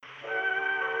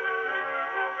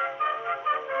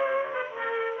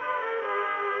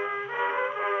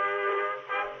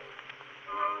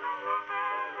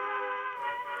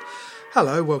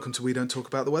Hello, welcome to We Don't Talk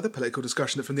About the Weather, political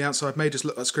discussion that from the outside may just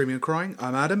look like screaming and crying.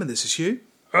 I'm Adam and this is Hugh.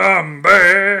 I'm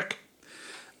back!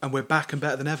 And we're back and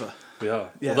better than ever. We are.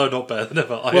 Yeah. Although not better than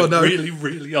ever. I am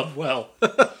really unwell.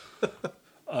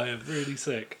 I am really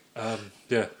sick.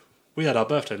 Yeah. We had our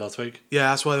birthday last week. Yeah,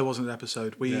 that's why there wasn't an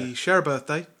episode. We share a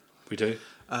birthday. We do.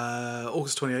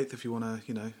 August 28th, if you want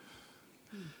to,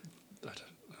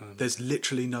 there's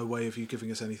literally no way of you giving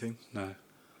us anything. No.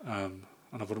 And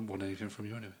I wouldn't want anything from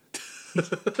you anyway.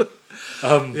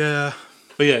 Yeah.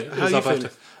 But yeah, it How was are our you feeling?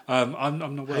 birthday. I'm not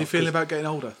well. How are you feeling about getting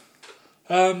older?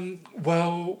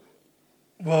 Well,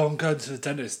 I'm going to the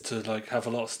dentist to have a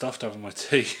lot of stuff done with my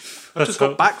teeth. I just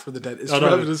got back from the dentist. I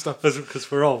know, and stuff. because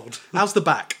we're old. How's the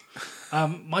back?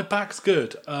 My back's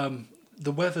good.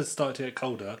 The weather's started to get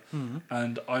colder,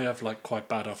 and I have quite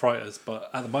bad arthritis. But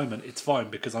at the moment, it's fine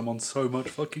because I'm on so much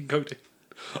fucking codeine.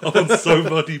 I'm on so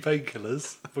many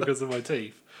painkillers because of my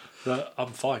teeth that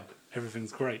I'm fine.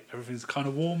 Everything's great. Everything's kind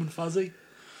of warm and fuzzy.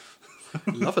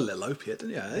 Love a little opiate, don't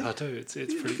you? Eh? I do. It's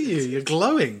pretty. Look at you. You're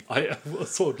glowing. I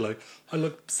sort of I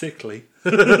look sickly.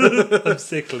 I'm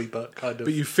sickly, but kind of.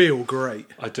 But you feel great.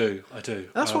 I do.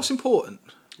 That's what's important.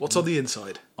 What's on the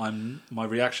inside? My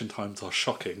reaction times are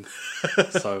shocking,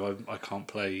 so I can't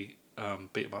play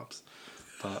beat 'em ups.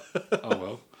 But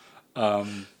oh well.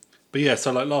 But yeah,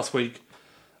 so last week,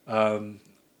 I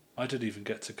didn't even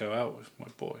get to go out with my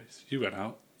boys. You went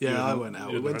out. Yeah, I went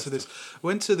out. We went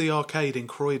to the arcade in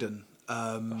Croydon.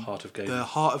 The Heart of Gaming. The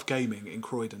Heart of Gaming in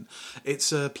Croydon.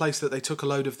 It's a place that they took a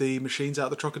load of the machines out of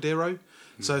the Trocadero.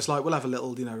 So it's we'll have a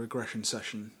little, regression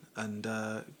session and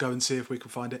go and see if we can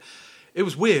find it. It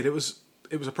was weird. It was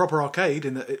a proper arcade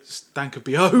in that it stank of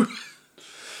BO.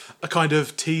 A kind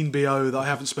of teen BO that I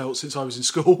haven't smelt since I was in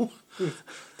school. Did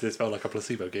it smell like a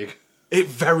placebo gig? It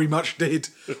very much did.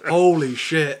 Holy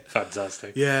shit.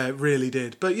 Fantastic. Yeah, it really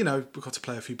did. But, we got to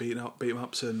play a few beat 'em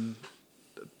ups and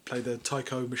play the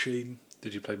Tyco machine.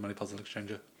 Did you play Money Puzzle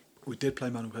Exchanger? We did play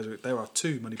Money Puzzle. There are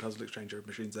 2 Money Puzzle Exchanger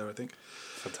machines there, I think.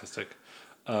 Fantastic.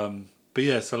 But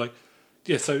yeah, so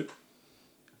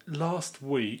last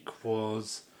week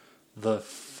was the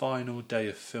final day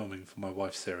of filming for my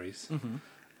wife's series,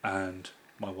 and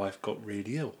my wife got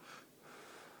really ill,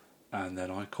 and then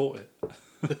I caught it.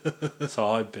 So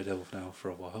I've been ill now for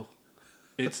a while.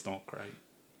 It's not great.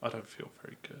 I don't feel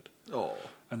very good. Oh.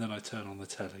 And then I turn on the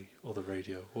telly or the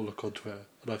radio or look on Twitter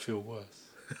and I feel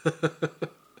worse.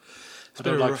 I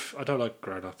don't like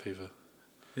grown up either.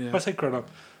 Yeah. When I say grown up,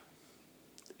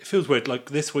 it feels weird.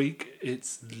 This week,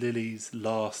 it's Lily's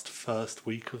first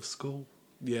week of school.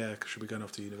 Yeah, because she'll be going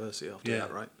off to university after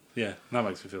that, right? Yeah, that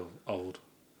makes me feel old.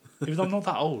 Even though I'm not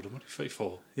that old, I'm only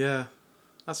 34. Yeah,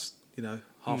 that's,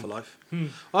 half a life.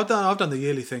 I've done the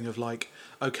yearly thing of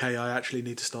okay, I actually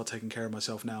need to start taking care of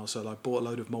myself now. So I bought a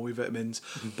load of multivitamins,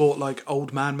 bought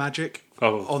old man magic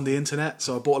on the internet.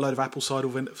 So I bought a load of apple cider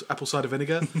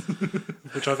vinegar,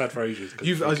 which I've had for ages.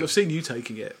 I've seen you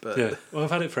taking it, but yeah, well,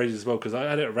 I've had it for ages as well because I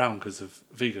had it around because of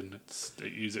vegan. They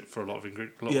use it for a lot of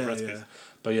recipes. Yeah.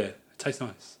 But yeah, it tastes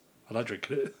nice. I like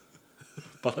drinking it,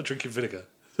 but I like drinking vinegar.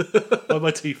 Why are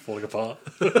my teeth falling apart?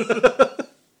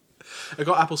 I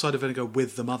got apple cider vinegar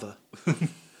with the mother.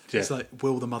 Yeah. It's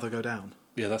will the mother go down?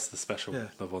 Yeah, that's the special,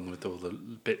 the one with all the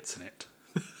bits in it.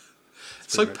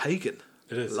 It's so pagan.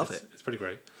 It is. Love it. It's pretty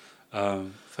great.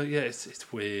 But yeah,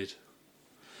 it's weird.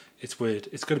 It's weird.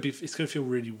 It's gonna feel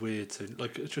really weird soon.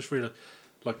 It's just really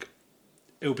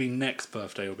it'll be next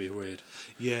birthday. It'll be weird.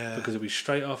 Yeah. Because it'll be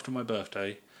straight after my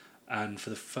birthday, and for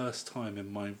the first time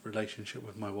in my relationship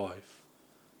with my wife,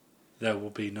 there will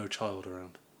be no child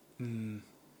around.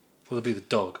 Well, there'll be the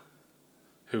dog,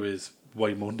 who is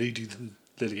way more needy than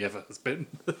Lily ever has been.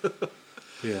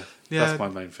 Yeah, that's my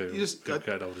main fear.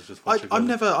 Getting old is just watching. I'm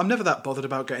never that bothered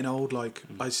about getting old.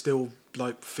 I still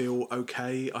feel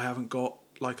okay. I haven't got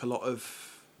a lot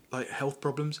of health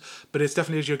problems, but it's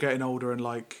definitely as you're getting older and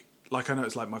I know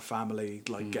it's my family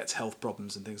gets health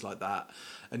problems and things like that,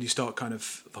 and you start kind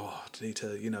of I need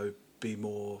to be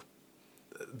more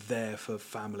there for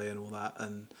family and all that.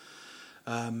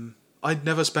 And I'd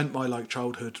never spent my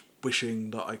childhood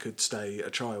wishing that I could stay a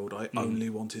child. I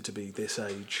only wanted to be this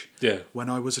age when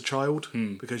I was a child,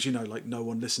 because no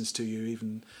one listens to you,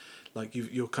 even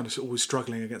you're kind of always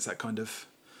struggling against that kind of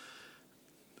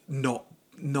not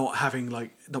having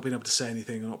not being able to say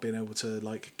anything or not being able to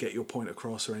get your point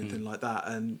across or anything like that.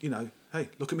 And hey,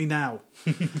 look at me now.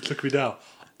 Look at me now.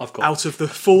 I've got out of the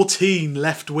 14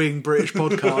 left-wing British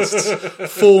podcasts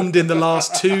formed in the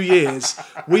last 2 years,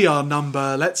 we are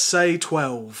number, let's say,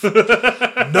 12.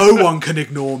 No one can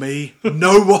ignore me.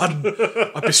 No one.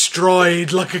 I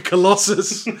bestride like a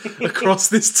colossus across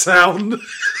this town.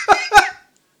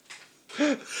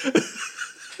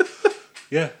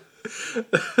 Yeah.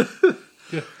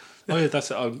 Yeah. Oh yeah,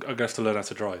 that's it. I'm gonna have to learn how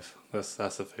to drive. That's the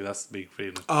thing. That's me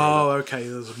being. Okay.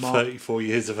 There's a 34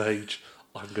 years of age.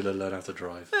 I'm gonna learn how to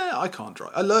drive. Yeah, I can't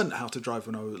drive. I learned how to drive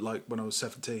when I was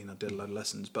 17. I did a load of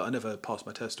lessons, but I never passed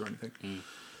my test or anything.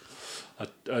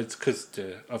 It's because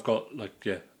I've got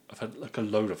I've had like a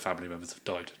load of family members have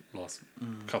died in the last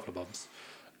couple of months,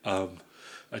 and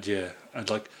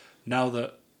like now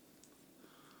that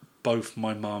both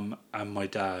my mum and my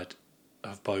dad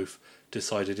have both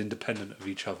decided, independent of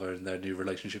each other in their new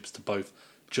relationships, to both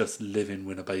just live in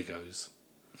Winnebagos.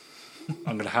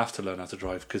 I'm going to have to learn how to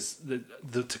drive because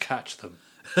to catch them.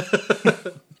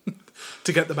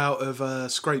 To get them out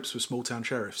of scrapes with small town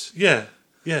sheriffs. Yeah.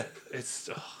 It's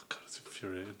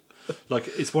infuriating. Like,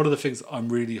 it's one of the things I'm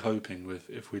really hoping with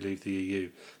if we leave the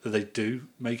EU that they do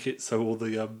make it so all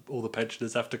the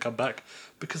pensioners have to come back,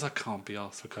 because I can't be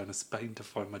asked for going to Spain to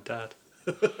find my dad.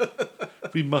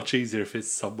 It'd be much easier if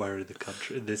it's somewhere in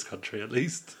this country at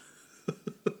least.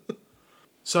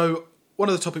 So one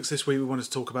of the topics this week we wanted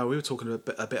to talk about, we were talking a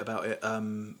bit about it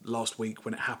last week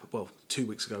when it happened. Well, 2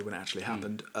 weeks ago when it actually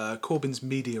happened. Corbyn's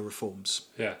media reforms.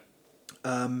 Yeah.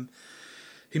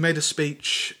 He made a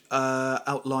speech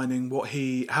outlining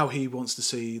how he wants to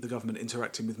see the government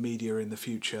interacting with media in the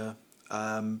future.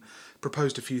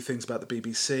 Proposed a few things about the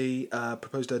BBC.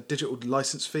 Proposed a digital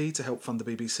licence fee to help fund the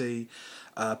BBC.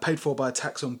 Paid for by a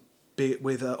tax on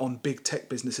big tech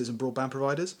businesses and broadband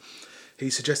providers. He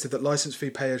suggested that licence fee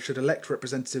payers should elect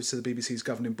representatives to the BBC's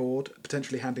governing board,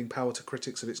 potentially handing power to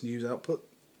critics of its news output.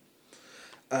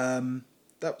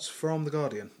 That was from The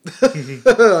Guardian.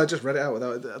 I just read it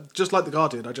out just like The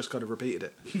Guardian, I just kind of repeated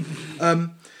it.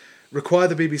 Require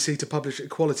the BBC to publish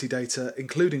equality data,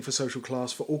 including for social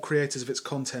class, for all creators of its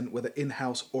content, whether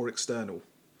in-house or external.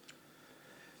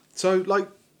 So,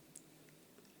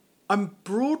 I'm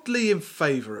broadly in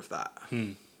favour of that,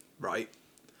 right?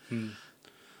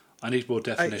 I need more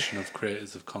definition of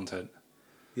creators of content.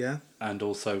 Yeah? And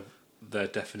also their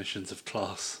definitions of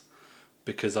class.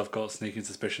 Because I've got a sneaking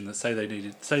suspicion that say they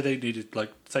needed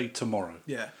say tomorrow.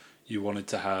 Yeah. You wanted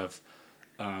to have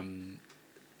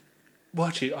well,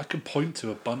 actually, I can point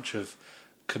to a bunch of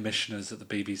commissioners at the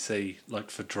BBC,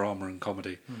 for drama and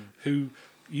comedy, who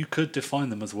you could define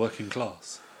them as working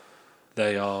class.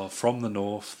 They are from the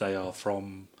north. They are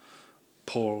from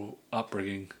poor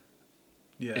upbringing.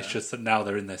 Yeah. It's just that now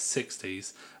they're in their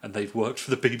 60s and they've worked for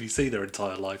the BBC their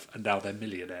entire life and now they're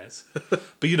millionaires. But,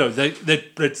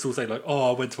 they'd still say,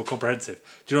 I went to a comprehensive.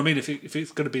 Do you know what I mean? If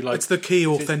it's going to be it's the key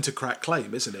authentocrat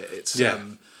claim, isn't it? It's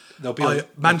they'll be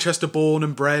Manchester born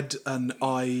and bred, and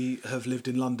I have lived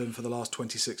in London for the last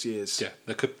 26 years. Yeah,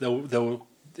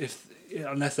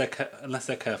 unless they're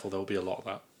careful, there will be a lot of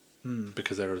that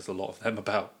because there is a lot of them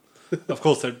about. Of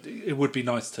course, it would be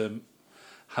nice to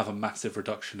have a massive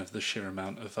reduction of the sheer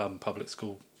amount of public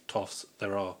school toffs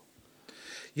there are.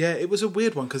 Yeah, it was a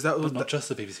weird one because that was not just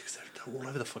the BBC, because they're all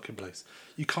over the fucking place.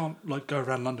 You can't go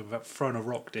around London without throwing a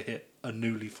rock to hit a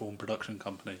newly formed production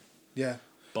company. Yeah.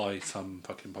 By some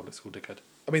fucking public school dickhead.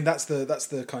 I mean, that's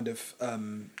the kind of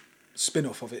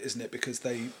spin-off of it, isn't it? Because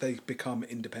they become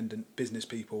independent business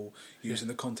people using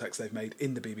the contacts they've made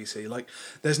in the BBC.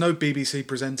 There's no BBC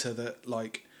presenter that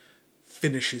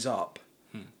finishes up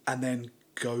and then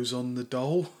goes on the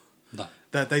dole. No.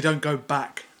 They don't go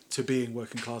back to being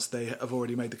working class. They have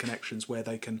already made the connections where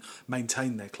they can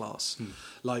maintain their class.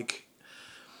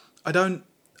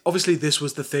 Obviously, this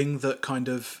was the thing that kind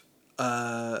of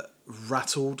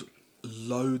rattled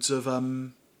loads of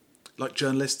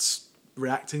journalists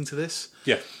reacting to this.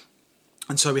 Yeah.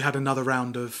 And so we had another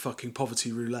round of fucking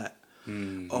poverty roulette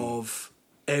of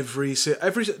every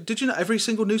did you know every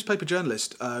single newspaper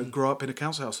journalist grew up in a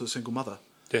council house with a single mother?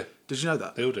 Yeah. Did you know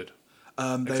that? They all did.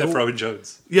 Except for Owen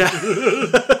Jones. Yeah.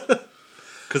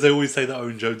 Because they always say that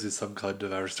Owen Jones is some kind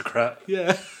of aristocrat.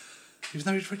 Yeah. Even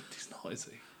though he's not, is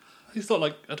he? He's not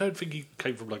I don't think he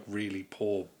came from really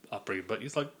poor upbringing, but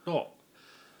he's not.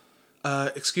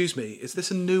 Excuse me, is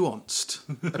this a nuanced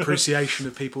appreciation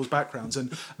of people's backgrounds?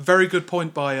 And a very good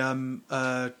point by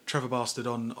Trevor Bastard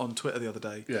on Twitter the other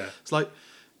day. Yeah. It's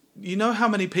you know how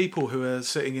many people who are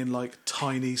sitting in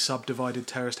tiny subdivided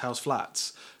terraced house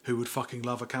flats who would fucking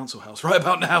love a council house right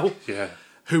about now? Yeah.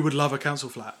 Who would love a council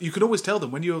flat? You can always tell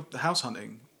them when you're house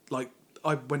hunting.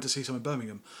 I went to see some in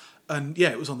Birmingham, and yeah,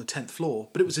 it was on the 10th floor,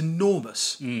 but it was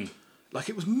enormous.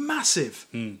 It was massive.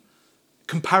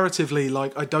 Comparatively,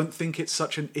 I don't think it's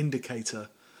such an indicator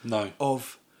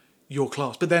of your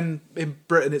class. But then in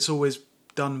Britain, it's always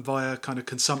done via kind of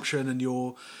consumption and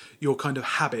your kind of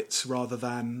habits rather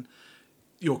than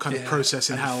your kind of process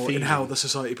in how feeling. the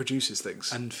society produces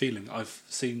things. And feeling. I've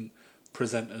listened to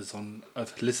presenters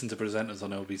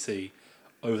on LBC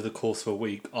over the course of a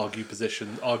week argue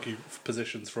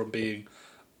positions from being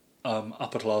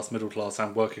upper class, middle class,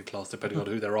 and working class, depending on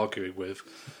who they're arguing with,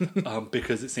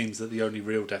 because it seems that the only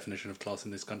real definition of class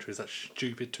in this country is that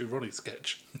stupid Two Ronnie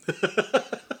sketch.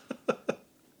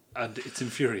 And it's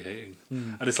infuriating.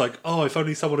 And it's like, oh, if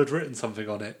only someone had written something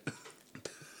on it.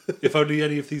 If only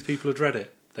any of these people had read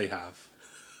it. They have.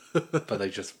 But they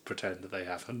just pretend that they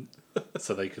haven't.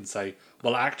 So they can say,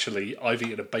 well, actually, I've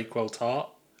eaten a Bakewell tart.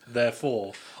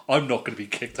 Therefore, I'm not going to be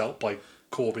kicked out by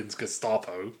Corbyn's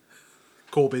Gestapo.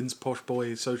 Corbyn's posh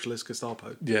boy socialist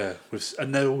Gestapo. Yeah.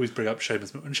 And they always bring up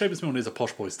Seamus Milne. And Seamus Milne is a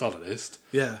posh boy Stalinist.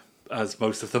 Yeah. As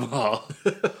most of them are.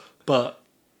 But,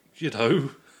 you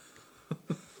know...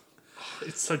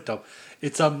 It's so dumb.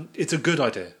 It's a good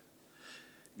idea.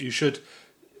 You should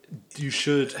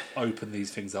open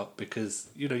these things up because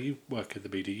you work in the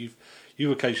media.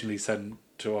 You occasionally send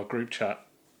to our group chat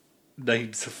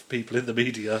names of people in the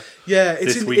media. Yeah,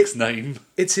 this week's name.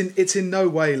 It's in no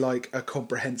way like a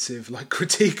comprehensive like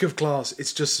critique of class.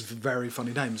 It's just very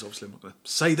funny names. Obviously, I'm not going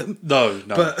to say them. No,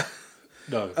 but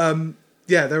no.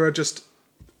 Yeah, there are just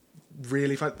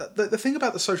really fun. The thing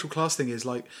about the social class thing is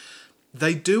like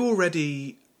they do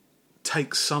already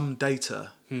take some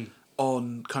data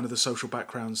on kind of the social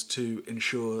backgrounds to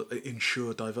ensure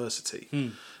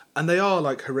diversity, and they are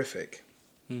like horrific.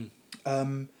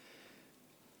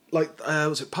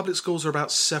 Public schools are about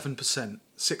 7%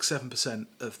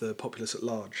 of the populace at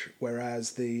large,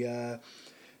 whereas the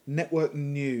network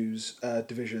news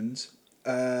divisions,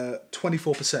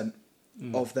 24%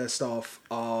 of their staff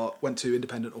went to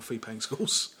independent or fee-paying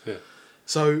schools. Yeah.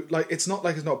 So it's not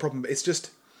a problem. It's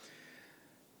just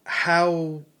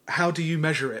how do you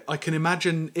measure it? I can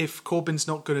imagine if Corbyn's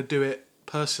not going to do it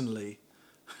personally,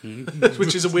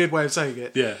 which is a weird way of saying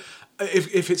it. Yeah.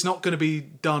 If it's not going to be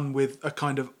done with a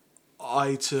kind of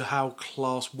eye to how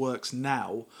class works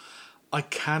now, I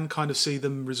can kind of see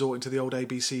them resorting to the old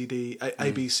ABC,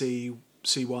 C1,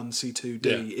 C2,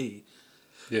 D,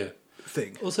 E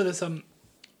thing. Also, there's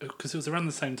because it was around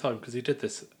the same time because he did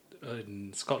this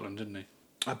in Scotland, didn't he?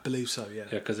 I believe so. Yeah.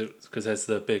 Yeah, because there's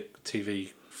the big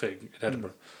TV thing in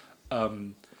Edinburgh,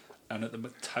 and at the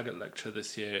McTaggart lecture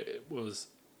this year, it was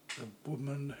a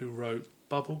woman who wrote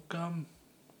Bubblegum.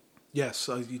 Yes,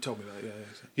 you told me that.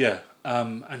 Yeah,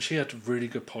 and she had a really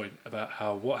good point about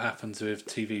how what happens with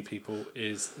TV people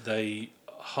is they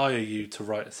hire you to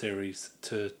write a series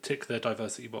to tick their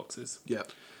diversity boxes. Yeah.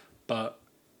 But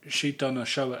she'd done a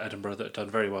show at Edinburgh that had done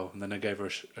very well, and then they gave her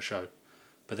a show.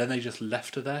 But then they just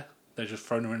left her there. They just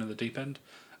thrown her in at the deep end.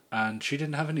 And she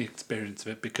didn't have any experience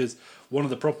of it because one of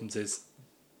the problems is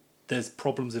there's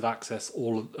problems with access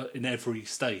in every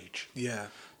stage. Yeah.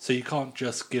 So you can't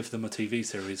just give them a TV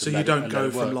series. So you don't go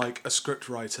from like a script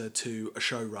writer to a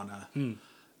showrunner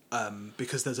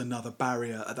because there's another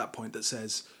barrier at that point that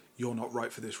says you're not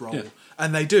right for this role. Yeah.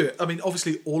 And they do it. I mean,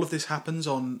 obviously all of this happens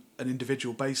on an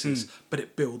individual basis, but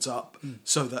it builds up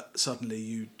so that suddenly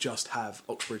you just have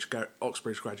Oxbridge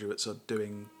graduates are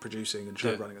doing producing and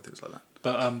show running and things like that.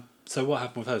 But so what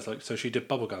happened with her is so she did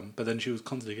Bubblegum, but then she was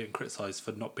constantly getting criticised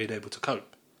for not being able to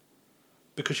cope.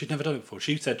 Because she'd never done it before.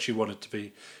 She said she would have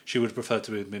preferred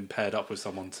to have been paired up with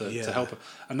someone to help her.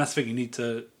 And that's the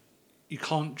thing, you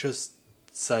can't just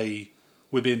say,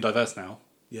 we're being diverse now.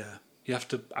 Yeah. You have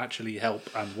to actually help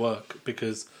and work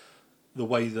because the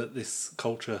way that this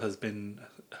culture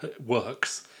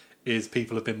works is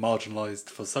people have been marginalised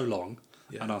for so long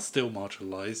and are still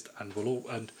marginalised and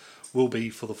will be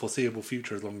for the foreseeable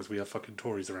future as long as we have fucking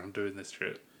Tories around doing this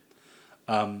shit.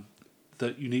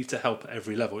 That you need to help at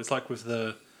every level. It's like with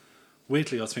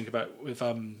weirdly I was thinking about with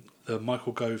the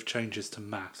Michael Gove changes to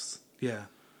maths. Yeah.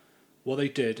 What they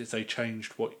did is they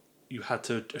changed what you had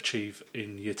to achieve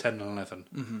in year 10 and 11.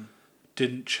 Mm-hmm.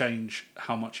 Didn't change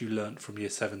how much you learnt from year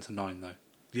 7 to 9 though.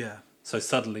 Yeah. So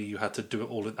suddenly you had to do it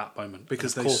all at that moment.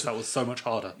 Because of course that was so much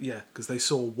harder. Yeah, because they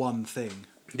saw one thing.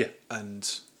 Yeah. And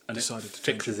decided to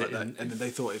fixes change it it like that. And they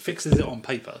thought it fixes it on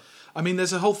paper. I mean,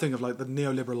 there's a whole thing of like the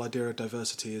neoliberal idea of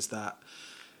diversity is that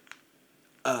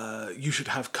you should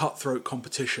have cutthroat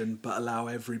competition but allow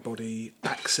everybody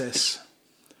access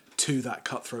to that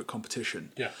cutthroat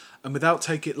competition. Yeah. And without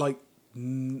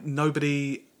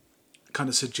nobody kind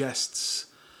of suggests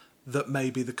that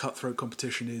maybe the cutthroat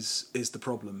competition is the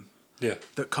problem. Yeah.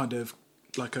 That kind of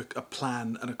like a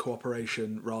plan and a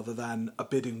cooperation rather than a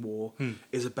bidding war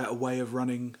is a better way of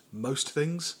running most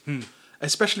things.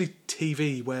 Especially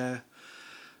TV where,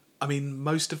 I mean,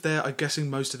 most of their like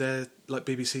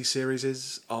BBC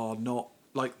series are not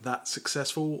like that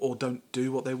successful or don't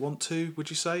do what they want to? Would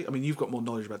you say? I mean, you've got more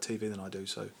knowledge about TV than I do,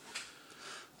 so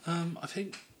I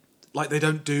think like they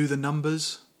don't do the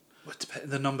numbers. well,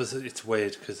 the numbers. It's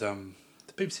weird because the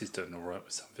BBC's doing all right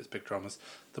with some of its big dramas.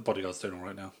 The Bodyguard's doing all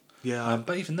right now. Yeah,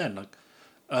 But even then, like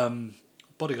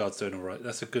Bodyguard's doing all right.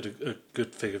 That's a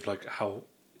good figure of like how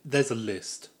there's a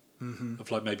list of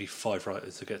like maybe 5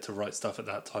 writers who get to write stuff at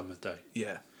that time of day.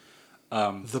 yeah.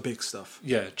 The big stuff.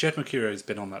 Yeah, Jed Mercurio's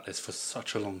been on that list for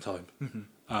such a long time.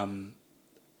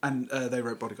 And they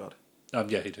wrote Bodyguard.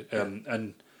 Yeah, he did.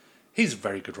 And he's a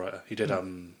very good writer. He did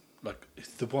like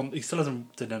the one. He still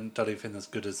hasn't done anything as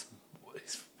good as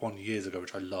his one years ago,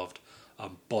 which I loved.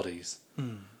 Bodies. I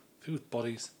think it was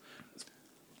Bodies.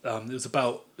 It was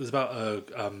about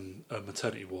a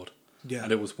maternity ward. Yeah,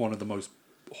 and it was one of the most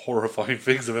horrifying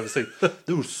things I've ever seen.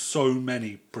 There were so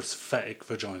many prosthetic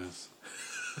vaginas.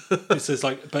 It's just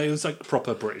like, but it was like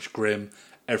proper British grim.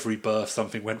 Every birth,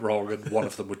 something went wrong, and one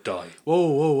of them would die.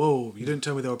 Whoa! You didn't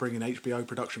tell me they were bringing HBO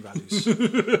production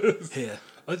values here.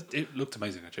 It looked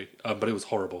amazing actually, but it was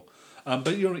horrible.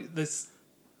 But you know,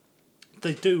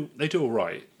 they do all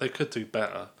right. They could do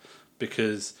better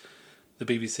because the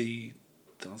BBC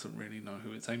doesn't really know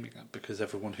who it's aiming at because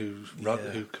everyone who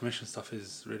commissions stuff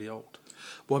is really old.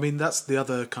 Well, I mean, that's the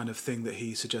other kind of thing that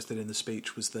he suggested in the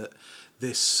speech was that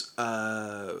this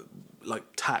like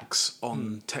tax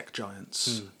on tech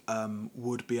giants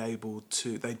would be able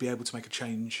to, they'd be able to make a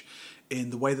change in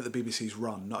the way that the BBC's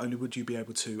run. Not only would you be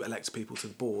able to elect people to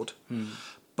the board,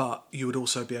 but you would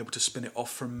also be able to spin it off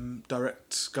from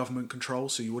direct government control,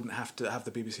 so you wouldn't have to have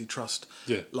the BBC Trust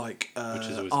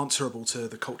answerable to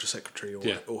the culture secretary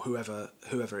or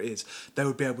whoever it is. They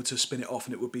would be able to spin it off,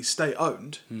 and it would be state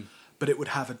owned, but it would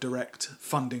have a direct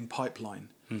funding pipeline.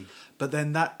 But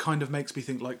then that kind of makes me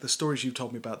think, like the stories you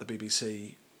told me about the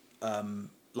BBC,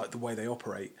 like the way they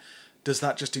operate, does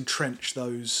that just entrench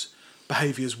those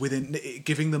behaviours within,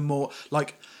 giving them more,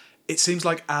 like, it seems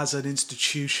like as an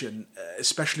institution,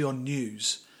 especially on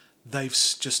news, they've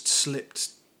just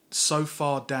slipped so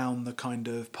far down the kind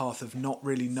of path of not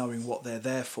really knowing what they're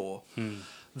there for,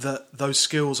 that those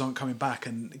skills aren't coming back,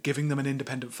 and giving them an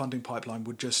independent funding pipeline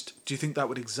would just, do you think that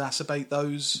would exacerbate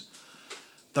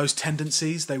those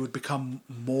tendencies? They would become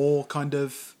more kind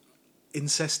of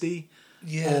incesty?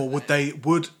 Yeah. Or would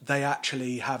they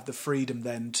actually have the freedom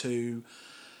then to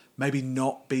maybe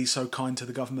not be so kind to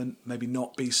the government, maybe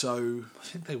not be so... I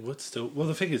think they would still... Well,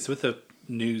 the thing is, with the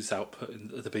news output in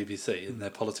the BBC, in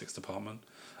their politics department,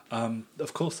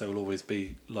 of course they will always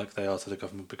be like they are to the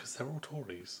government because they're all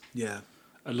Tories. Yeah.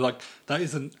 And, like, that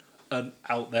isn't an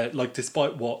out there... Like,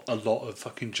 despite what a lot of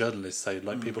fucking journalists say,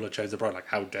 like, people like James O'Brien, like,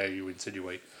 how dare you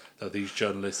insinuate that these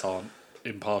journalists aren't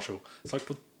impartial? It's like,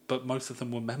 but most of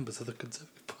them were members of the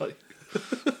Conservative Party.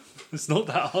 It's not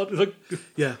that hard. Like,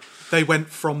 yeah, they went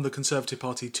from the Conservative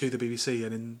Party to the BBC,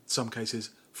 and in some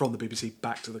cases from the BBC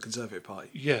back to the Conservative Party.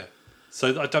 Yeah,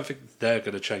 so I don't think they're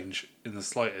going to change in the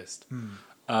slightest.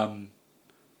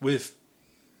 With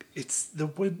it's the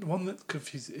one that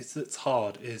confuses. That's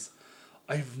hard. Is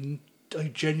I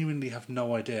genuinely have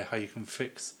no idea how you can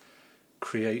fix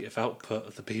creative output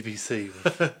of the BBC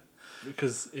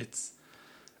because it's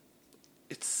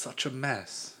such a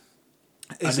mess.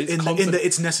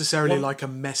 It's necessarily like a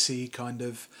messy kind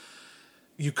of.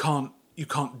 You can't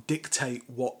dictate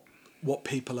what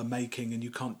people are making, and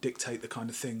you can't dictate the kind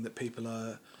of thing that people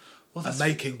are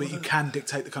making, but you can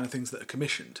dictate the kind of things that are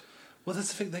commissioned. Well,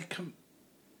 that's the thing.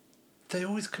 They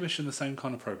always commission the same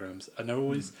kind of programs, and they're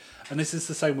always, and this is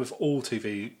the same with all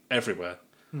TV everywhere.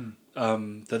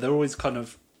 That they're always kind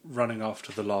of running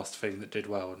after the last thing that did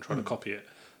well and trying to copy it,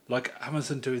 like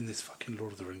Amazon doing this fucking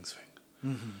Lord of the Rings thing.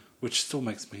 Which still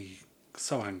makes me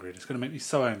so angry. And it's going to make me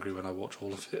so angry when I watch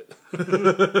all of it.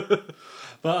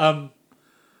 But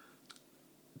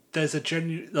there's a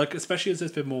genuine... Like, especially as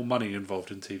there's been more money involved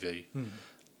in TV,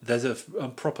 there's a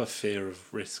proper fear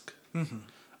of risk.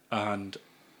 And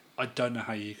I don't know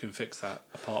how you can fix that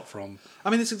apart from... I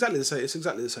mean, it's exactly the same. It's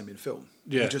exactly the same in film.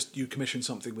 Yeah. You commission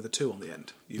something with a 2 on the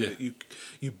end.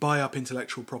 You buy up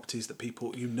intellectual properties that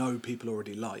people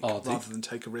already like, rather than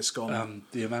take a risk on.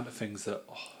 The amount of things that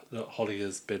Holly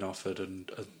has been offered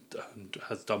and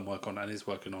has done work on and is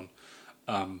working on,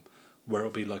 where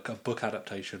it'll be like a book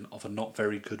adaptation of a not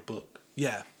very good book.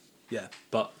 Yeah.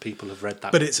 But people have read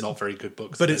that not very good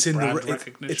book. But it's in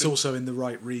it's also in the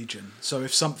right region. So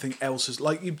if something else is,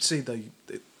 like, you'd see the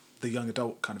young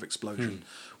adult kind of explosion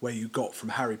where you got from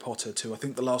Harry Potter to, I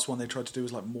think the last one they tried to do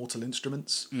was like Mortal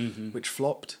Instruments, which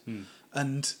flopped.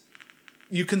 And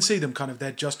you can see them kind of,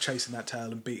 they're just chasing that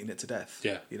tail and beating it to death.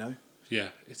 Yeah. You know? Yeah,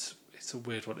 it's a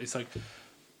weird one. It's like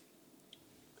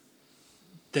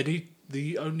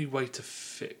the only way to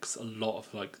fix a lot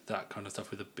of like that kind of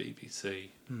stuff with the BBC,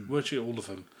 virtually all of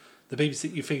them. The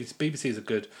BBC, you think BBC is a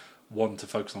good one to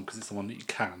focus on because it's the one that you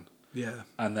can. Yeah.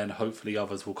 And then hopefully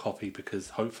others will copy because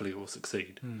hopefully it will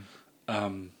succeed.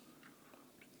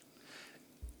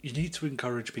 You need to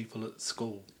encourage people at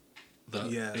school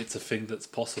that it's a thing that's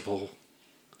possible.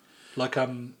 Like,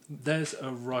 there's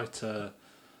a writer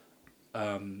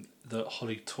that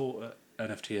Holly taught at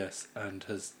NFTS and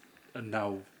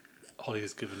now Holly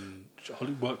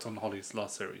worked on Holly's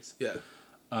last series. Yeah.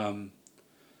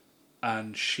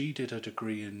 And she did a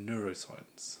degree in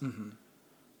neuroscience.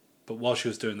 But while she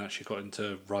was doing that, she got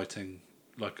into writing,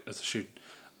 like, as a student.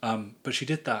 But she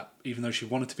did that even though she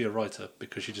wanted to be a writer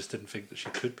because she just didn't think that she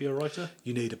could be a writer.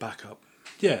 You need a backup.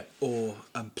 Yeah. Or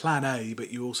plan A,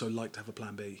 but you also like to have a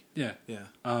plan B. Yeah. Yeah.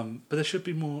 But there should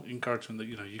be more encouragement that,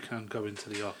 you can go into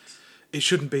the arts. It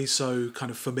shouldn't be so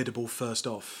kind of formidable first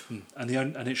off. And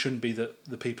it shouldn't be that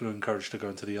the people who are encouraged to go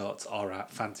into the arts are at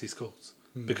fancy schools.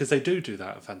 Because they do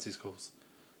that at fancy schools.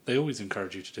 They always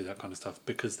encourage you to do that kind of stuff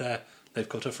because they've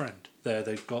got a friend.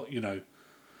 They've got,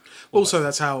 Also,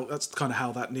 that's kind of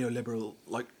how that neoliberal,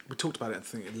 like we talked about it, I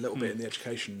think, a little bit in the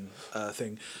education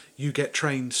thing. You get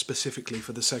trained specifically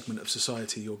for the segment of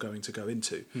society you're going to go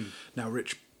into. Now,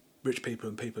 rich people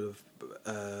and people of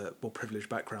more privileged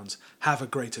backgrounds have a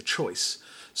greater choice,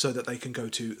 so that they can go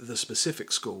to the specific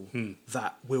school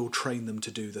that will train them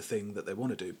to do the thing that they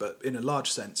want to do. But in a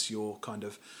large sense, you're kind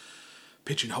of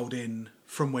pigeonholed in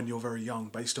from when you're very young,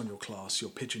 based on your class.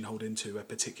 You're pigeonholed into a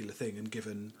particular thing and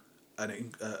given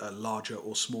a larger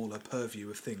or smaller purview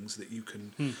of things that you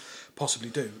can possibly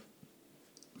do.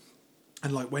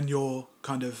 And like when you're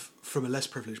kind of from a less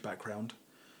privileged background,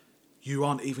 you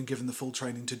aren't even given the full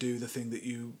training to do the thing that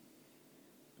you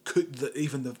could.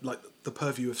 The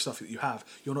purview of stuff that you have,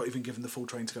 you're not even given the full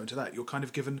training to go into that. You're kind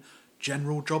of given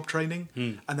general job training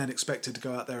and then expected to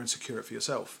go out there and secure it for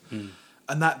yourself.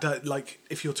 And that, like,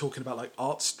 if you're talking about like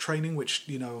arts training, which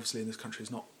obviously in this country is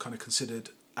not kind of considered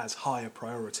as high a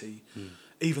priority,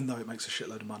 even though it makes a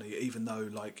shitload of money, even though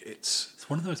like it's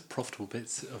one of those profitable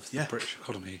bits of the British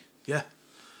economy. Yeah.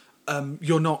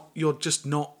 You're just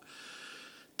not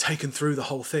taken through the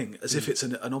whole thing as if it's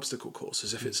an obstacle course,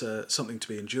 as if it's something to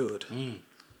be endured.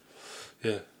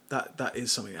 Yeah. That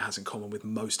is something it has in common with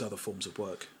most other forms of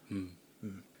work.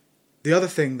 The other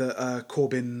thing that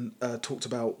Corbyn talked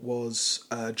about was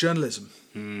journalism,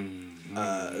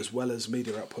 as well as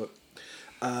media output.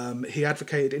 He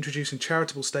advocated introducing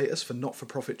charitable status for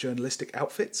not-for-profit journalistic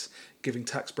outfits, giving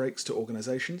tax breaks to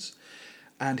organisations,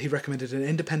 and he recommended an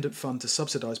independent fund to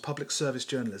subsidise public service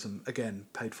journalism, again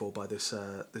paid for by this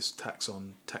tax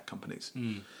on tech companies.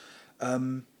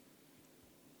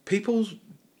 People's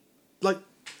like.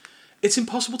 It's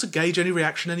impossible to gauge any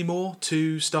reaction anymore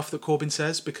to stuff that Corbyn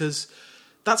says because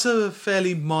that's a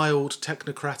fairly mild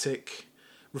technocratic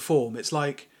reform. It's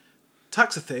like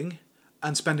tax a thing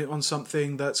and spend it on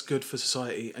something that's good for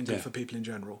society and good for people in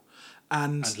general.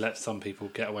 And let some people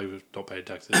get away with not paying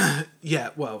taxes. Yeah,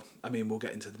 well, I mean, we'll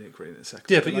get into the nitty-gritty in a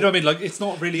second. Yeah, but you know what I mean? Like, it's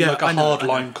not really like a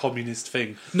hardline communist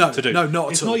thing to do. No,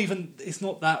 not at all. It's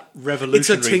not that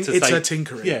revolutionary It's a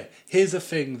tinkering. Yeah, here's a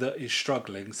thing that is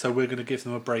struggling, so we're going to give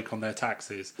them a break on their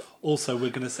taxes. Also,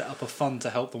 we're going to set up a fund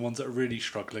to help the ones that are really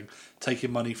struggling,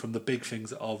 taking money from the big things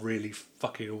that are really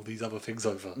fucking all these other things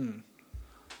over.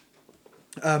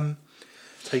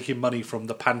 Taking money from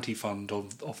the panty fund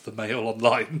of the Mail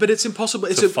Online. But it's impossible.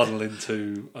 To funnel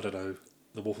into, I don't know,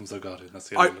 the Walthamstow Guardian. That's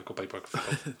the only local paper I can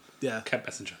think of. Yeah. Kent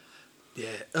Messenger.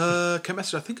 Yeah. Kent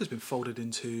Messenger, I think, has been folded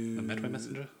into... The Medway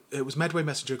Messenger? It was Medway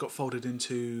Messenger got folded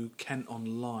into Kent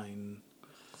Online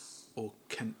or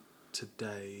Kent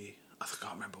Today. I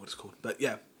can't remember what it's called. But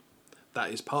yeah,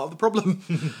 that is part of the problem.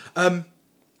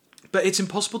 But it's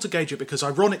impossible to gauge it because,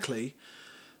 ironically,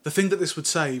 the thing that this would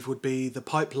save would be the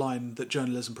pipeline that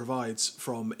journalism provides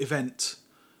from event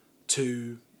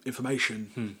to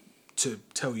information to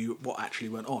tell you what actually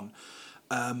went on.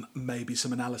 Maybe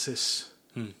some analysis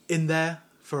in there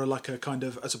for like a kind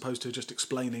of, as opposed to just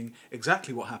explaining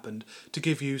exactly what happened, to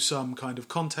give you some kind of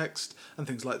context and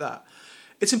things like that.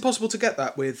 It's impossible to get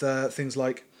that with things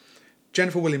like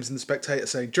Jennifer Williams in The Spectator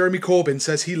saying, Jeremy Corbyn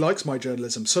says he likes my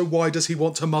journalism, so why does he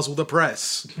want to muzzle the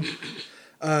press?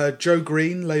 Joe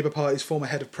Green, Labour Party's former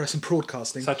head of press and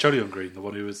broadcasting. Is that Jolyon Green, the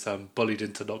one who was bullied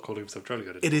into not calling himself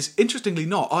Jolyon? It is, interestingly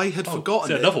not. I had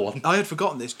forgotten another one? I had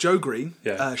forgotten this. Joe Green,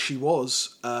 Yeah. she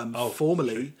was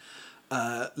formerly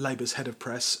Labour's head of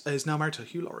press, is now married to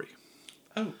Hugh Laurie.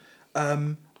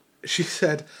 Oh. She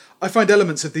said, I find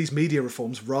elements of these media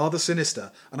reforms rather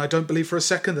sinister, and I don't believe for a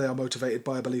second they are motivated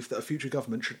by a belief that a future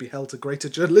government should be held to greater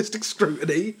journalistic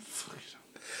scrutiny.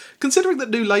 considering that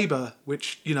New Labour,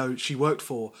 which, you know, she worked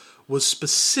for, was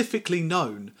specifically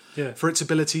known for its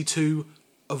ability to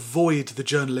avoid the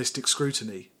journalistic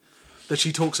scrutiny that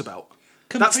she talks about.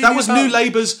 That was New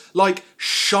Labour's, like,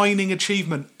 shining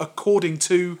achievement according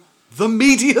to the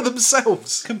media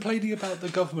themselves. Complaining about the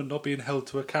government not being held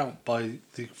to account by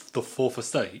the Fourth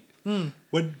Estate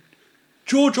when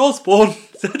George Osborne,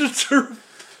 editor of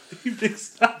the Evening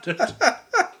Standard.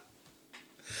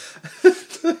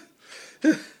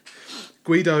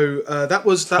 Guido,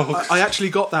 I actually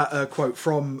got that quote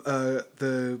from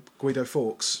the Guido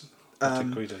Fawkes. What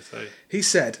did Guido say? He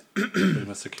said, "We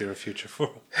must secure a future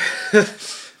for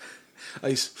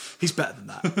he's better than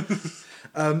that.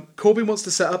 Corbyn wants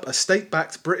to set up a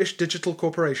state-backed British digital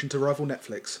corporation to rival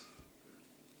Netflix.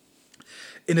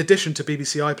 In addition to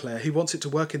BBC iPlayer, he wants it to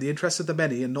work in the interests of the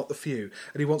many and not the few,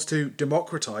 and he wants to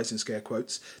democratise, in scare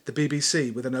quotes, the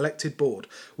BBC with an elected board.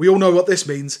 We all know what this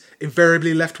means.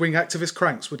 Invariably left-wing activist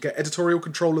cranks would get editorial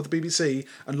control of the BBC,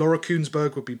 and Laura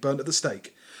Kuenssberg would be burnt at the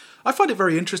stake." I find it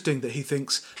very interesting that he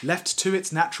thinks, left to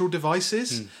its natural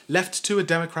devices, left to a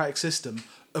democratic system,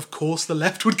 of course the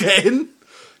left would get in.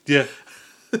 Yeah.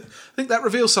 I think that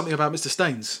reveals something about Mr.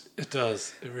 Staines. It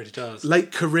does. It really does.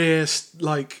 Late career,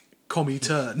 like, commie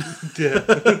turn. Yeah.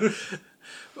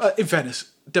 In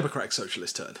fairness, democratic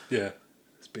socialist turn. Yeah.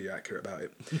 Let's be accurate about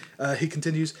it. He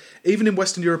continues, even in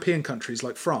Western European countries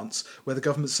like France, where the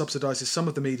government subsidises some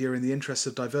of the media in the interests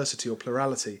of diversity or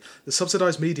plurality, the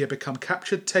subsidised media become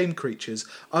captured, tame creatures,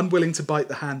 unwilling to bite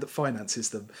the hand that finances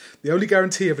them. The only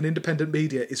guarantee of an independent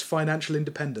media is financial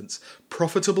independence.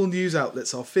 Profitable news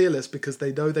outlets are fearless because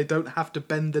they know they don't have to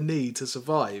bend the knee to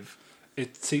survive.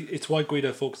 It's why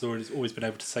Guido Fawkes has always been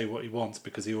able to say what he wants,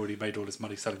 because he already made all his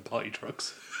money selling party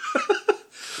drugs.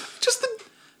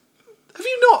 Have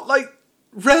you not, like,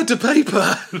 read a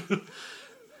paper?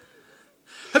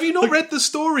 Have you not read the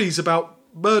stories about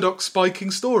Murdoch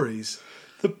spiking stories?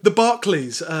 The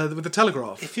Barclays with the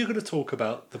Telegraph. If you're going to talk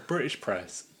about the British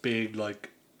press being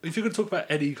like... If you're going to talk about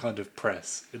any kind of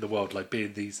press in the world, like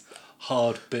being these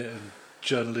hard-bitten,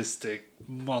 journalistic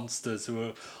monsters who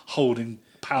are holding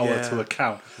power to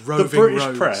account, Roving the British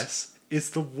rogues. press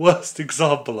is the worst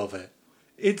example of it.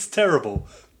 It's terrible.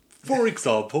 For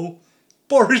example...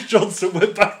 Boris Johnson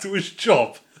went back to his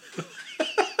job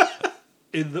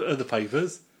in the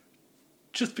papers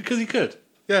just because he could.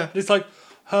 Yeah. And it's like,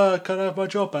 can I have my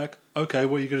job back? Okay,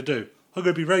 what are you going to do? I'm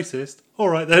going to be racist. All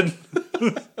right, then.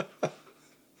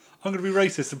 I'm going to be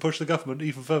racist and push the government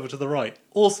even further to the right.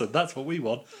 Awesome, that's what we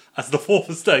want. As the Fourth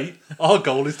Estate, our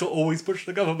goal is to always push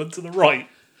the government to the right.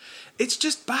 It's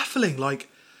just baffling, like,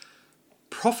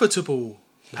 profitable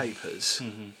papers,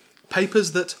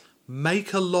 papers that...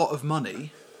 make a lot of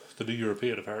money. The New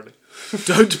European, apparently.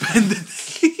 Don't bend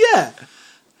the... yeah.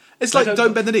 It's like,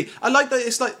 don't bend the knee. I like that.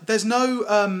 It's like, there's no...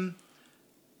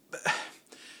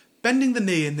 bending the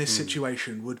knee in this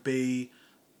situation would be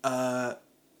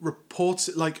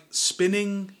reports, like,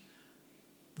 spinning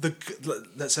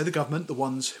let's say the government, the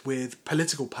ones with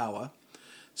political power,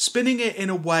 spinning it in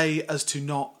a way as to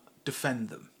not defend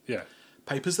them. Yeah.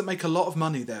 Papers that make a lot of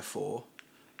money, therefore,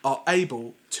 are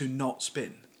able to not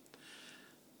spin.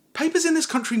 Papers in this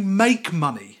country make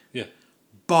money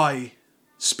by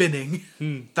spinning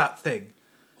that thing.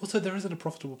 Also, there isn't a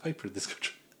profitable paper in this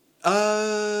country.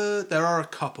 There are a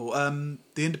couple.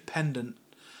 The Independent.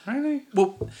 Really?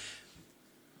 Well,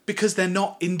 because they're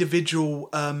not individual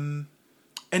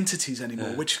entities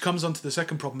anymore, which comes on to the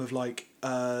second problem of, like,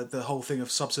 the whole thing of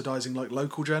subsidising, like,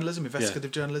 local journalism,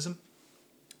 investigative journalism.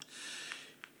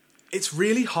 It's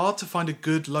really hard to find a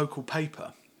good local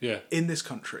paper in this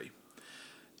country.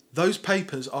 Those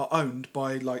papers are owned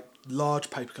by, like, large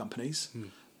paper companies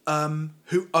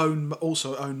who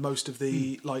also own most of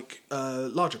the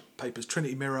larger papers.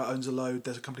 Trinity Mirror owns a load.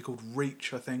 There's a company called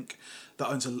Reach, I think, that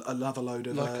owns another load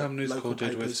of News local Corp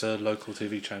did papers. with local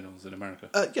TV channels in America.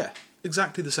 Yeah,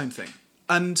 exactly the same thing.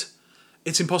 And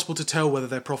it's impossible to tell whether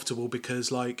they're profitable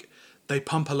because, like, they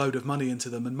pump a load of money into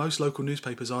them, and most local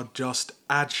newspapers are just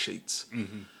ad sheets.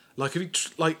 Like, if you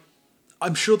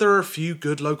I'm sure there are a few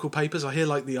good local papers. I hear,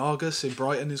 like, the Argus in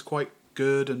Brighton is quite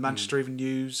good, and Manchester Evening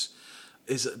News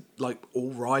is, like,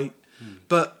 all right.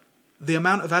 But the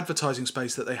amount of advertising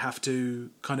space that they have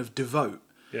to kind of devote.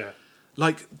 Yeah.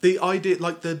 Like, the idea,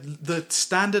 like, the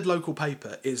standard local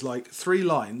paper is, like, 3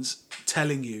 lines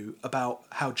telling you about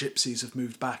how gypsies have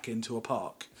moved back into a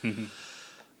park.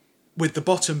 With the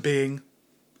bottom being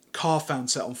car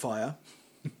found set on fire.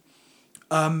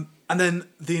 And then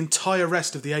the entire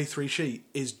rest of the A3 sheet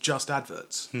is just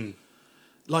adverts.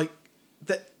 Like,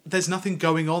 there's nothing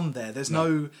going on there. There's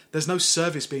no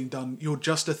service being done. You're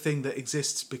just a thing that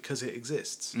exists because it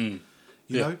exists. You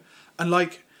know? And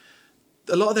like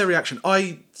a lot of their reaction,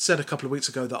 I said a couple of weeks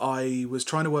ago that I was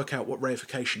trying to work out what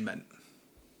reification meant.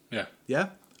 Yeah. Yeah?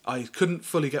 I couldn't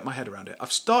fully get my head around it.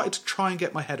 I've started to try and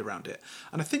get my head around it.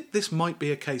 And I think this might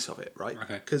be a case of it, right?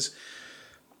 Okay.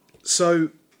 So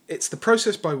it's the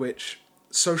process by which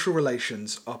social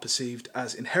relations are perceived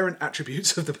as inherent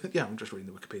attributes of the... Yeah, I'm just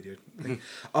reading the Wikipedia thing.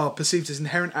 Are perceived as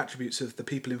inherent attributes of the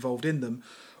people involved in them,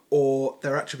 or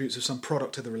they're attributes of some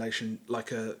product of the relation,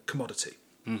 like a commodity,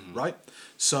 right?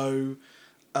 So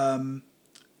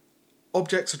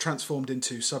objects are transformed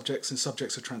into subjects, and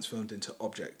subjects are transformed into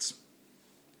objects.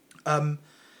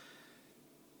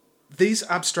 These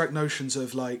abstract notions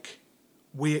of like,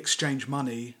 we exchange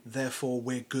money, therefore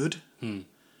we're good,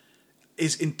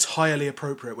 is entirely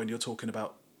appropriate when you're talking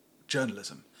about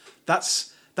journalism. That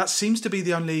seems to be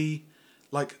the only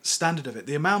like standard of it.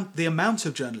 The amount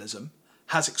of journalism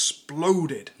has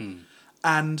exploded,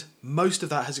 and most of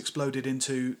that has exploded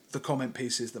into the comment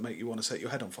pieces that make you want to set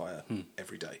your head on fire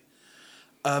every day.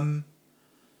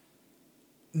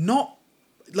 Not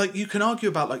like you can argue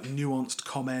about like nuanced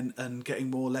comment and getting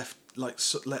more left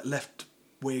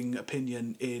wing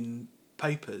opinion in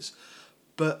papers,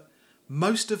 but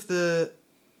most of the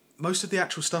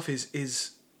actual stuff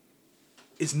is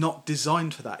not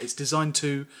designed for that. It's designed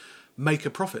to make a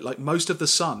profit. Like most of The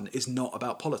Sun is not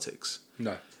about politics.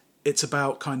 No. It's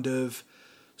about kind of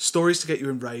stories to get you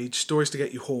enraged, stories to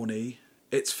get you horny.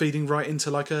 It's feeding right into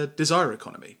like a desire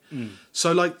economy.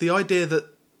 So like the idea that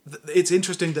it's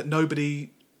interesting that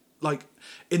nobody, like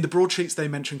in the broadsheets they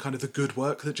mention kind of the good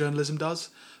work that journalism does,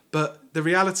 but the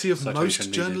reality of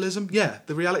most journalism,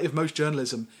 the reality of most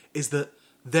journalism is that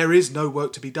there is no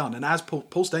work to be done. And as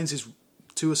Paul Staines is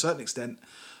to a certain extent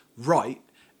right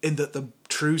in that the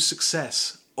true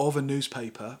success of a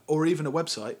newspaper or even a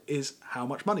website is how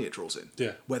much money it draws in,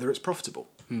 whether it's profitable.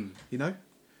 You know,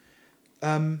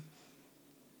 I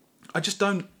just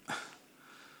don't.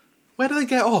 Where do they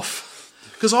get off?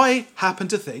 Because I happen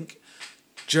to think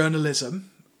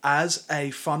journalism as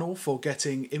a funnel for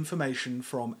getting information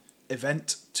from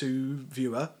event to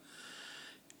viewer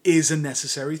is a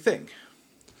necessary thing.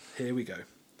 Here we go.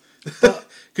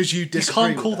 Because you disagree. You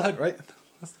can't call that right.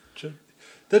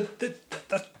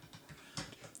 That's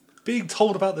being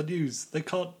told about the news. They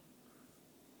can't.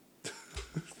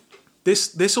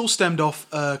 This all stemmed off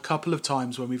a couple of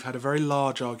times when we've had a very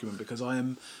large argument, because I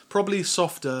am probably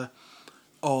softer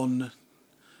on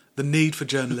the need for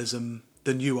journalism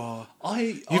than you are.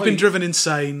 You've been driven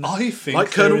insane. I think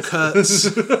like Colonel Kurtz.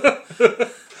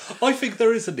 I think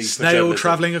there is a need for journalism. journalism.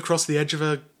 Travelling across the edge of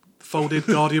a folded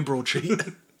Guardian broadsheet.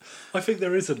 I think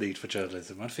there is a need for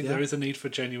journalism. I think there is a need for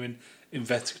genuine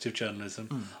investigative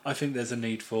journalism. I think there's a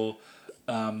need for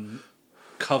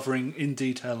covering in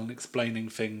detail and explaining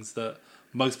things that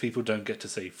most people don't get to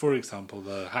see. For example,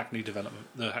 the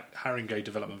Haringey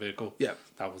development vehicle. Yeah,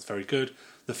 that was very good.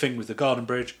 The thing with the Garden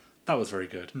Bridge, that was very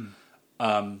good.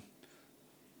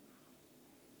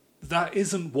 That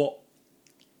isn't what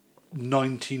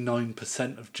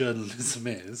 99% of journalism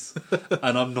is,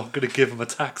 and I'm not going to give them a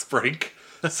tax break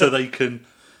so they can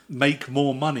make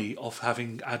more money off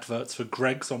having adverts for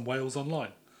Greggs on Wales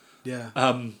Online. Yeah.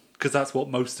 Because that's what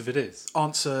most of it is.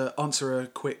 Answer a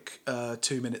quick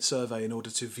 2-minute survey in order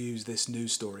to view this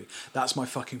news story. That's my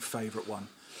fucking favourite one.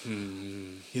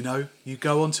 You know, you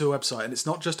go onto a website and it's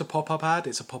not just a pop-up ad,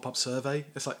 it's a pop-up survey.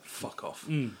 It's like, fuck off.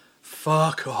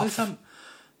 Fuck off.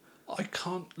 I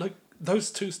can't, like,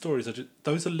 those two stories,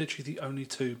 those are literally the only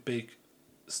two big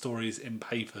stories in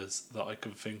papers that I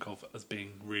can think of as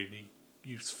being really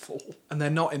useful. And they're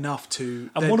not enough to...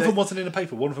 And one of them wasn't in a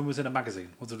paper, one of them was in a magazine.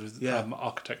 Was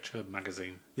architecture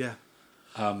magazine. Yeah.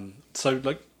 So,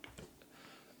 like...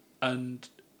 And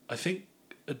I think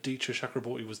Aditya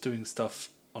Chakraborty was doing stuff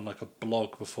on, like, a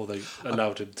blog before they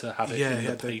allowed him to have it in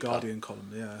the paper. Yeah, the Guardian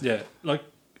column, yeah. Yeah, like...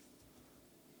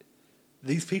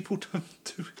 These people don't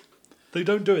do it. They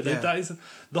don't do it. Yeah. That isn't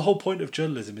the whole point of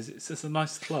journalism. Is it's just a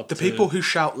nice club. The people who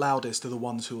shout loudest are the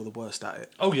ones who are the worst at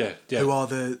it. Oh yeah. Who are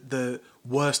the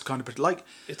worst kind of, like,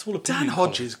 it's all opinion. Dan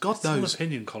Hodges. God knows, all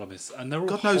opinion columnists, and they're all.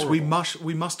 God knows horrible.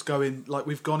 we must go in, like,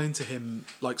 we've gone into him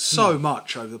like so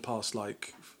much over the past,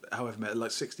 like, however many,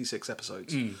 like 66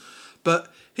 episodes.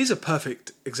 But he's a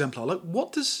perfect exemplar. Like,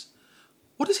 what does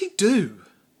he do?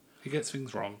 He gets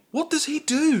things wrong. What does he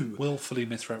do? Willfully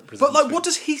misrepresents. But, like, what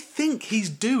does he think he's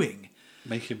doing?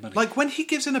 Making money. Like, when he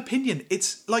gives an opinion,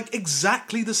 it's like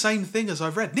exactly the same thing as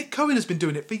I've read. Nick Cohen has been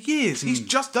doing it for years. He's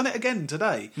just done it again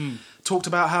today. Talked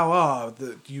about how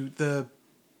the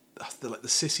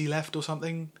sissy left or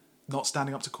something not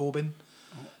standing up to Corbyn.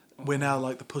 We're now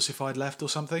like the pussified left or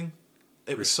something.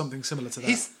 It was something similar to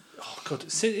that. Oh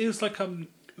god, see, it was like it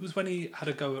was when he had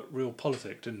a go at real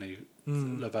politics, didn't he?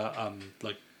 About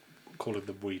like calling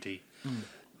them weedy.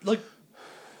 Like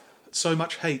so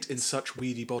much hate in such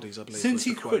weedy bodies, I believe. Since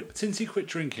he quit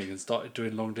drinking and started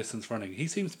doing long distance running, he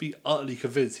seems to be utterly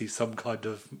convinced he's some kind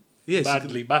of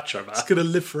manly macho man. He's gonna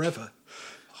live forever.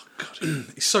 Oh god,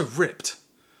 he's so ripped.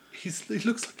 He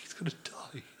looks like he's gonna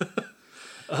die.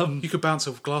 You could bounce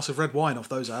a glass of red wine off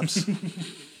those abs.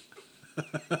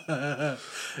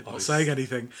 Not saying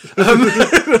anything.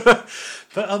 But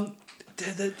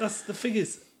that's the thing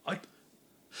is,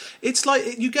 it's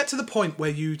like you get to the point where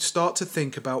you start to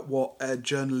think about what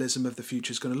journalism of the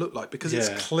future is going to look like, because it's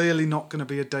clearly not going to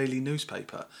be a daily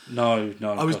newspaper. No.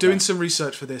 I was doing some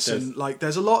research for this, and like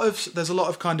there's a lot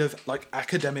of kind of like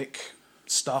academic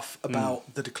stuff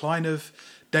about the decline of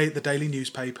the daily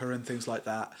newspaper and things like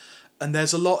that. And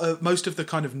there's a lot of, most of the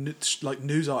kind of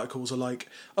news articles are like,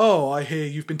 oh, I hear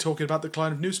you've been talking about the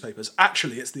decline of newspapers.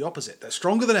 Actually, it's the opposite. They're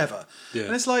stronger than ever. Yeah.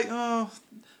 And it's like, oh,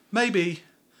 maybe.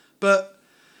 But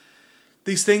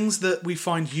these things that we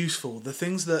find useful, the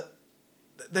things that,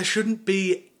 there shouldn't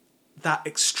be that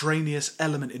extraneous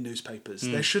element in newspapers.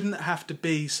 There shouldn't have to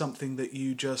be something that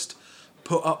you just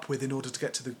put up with in order to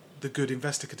get to the good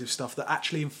investigative stuff that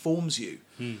actually informs you.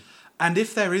 And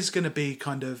if there is going to be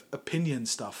kind of opinion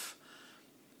stuff,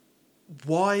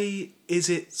 why is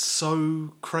it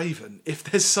so craven? If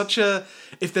there's such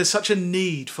a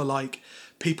need for like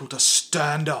people to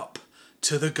stand up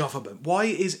to the government, why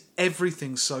is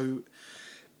everything so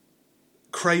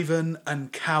craven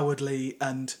and cowardly?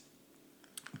 And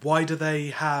why do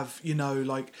they have,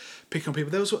 like picking on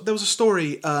people? There was a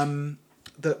story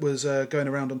that was going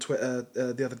around on Twitter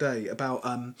the other day about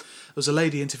there was a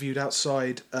lady interviewed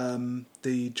outside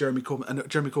the Jeremy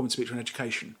Corbyn speech on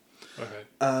education.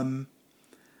 Okay.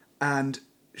 And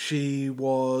she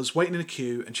was waiting in a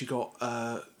queue, and she got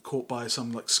caught by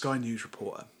some like Sky News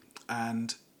reporter,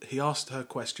 and he asked her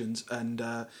questions, and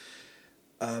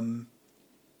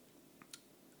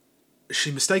she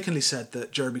mistakenly said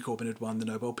that Jeremy Corbyn had won the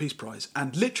Nobel Peace Prize,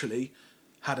 and literally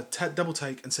had a double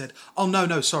take and said, "Oh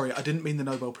no, sorry, I didn't mean the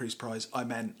Nobel Peace Prize. I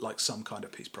meant like some kind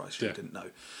of peace prize." She didn't know.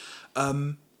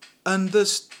 And the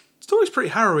story's pretty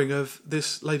harrowing of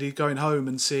this lady going home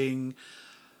and seeing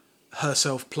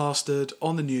herself plastered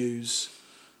on the news.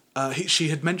 She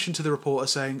had mentioned to the reporter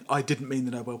saying, "I didn't mean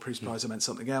the Nobel Peace Prize, I meant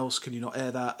something else. Can you not air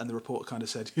that?" And the reporter kind of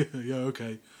said, yeah,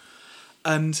 okay.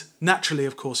 And naturally,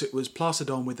 of course, it was plastered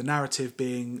on with the narrative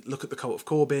being, look at the cult of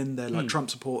Corbyn, they're like Trump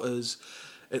supporters.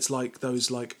 It's like those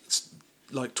like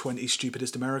 20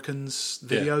 stupidest Americans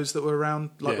videos that were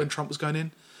around when Trump was going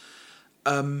in.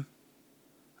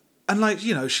 And like,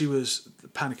 she was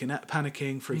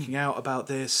panicking, freaking out about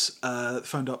this,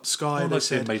 phoned up Sky. They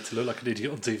said, made to look like an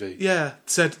idiot on TV. Yeah,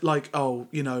 said like, oh,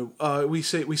 we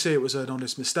see it was an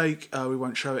honest mistake, we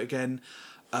won't show it again.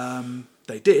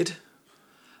 They did.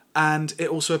 And it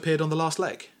also appeared on The Last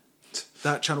Leg,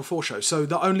 that Channel 4 show. So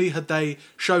not only had they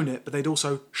shown it, but they'd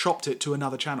also shopped it to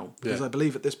another channel, because I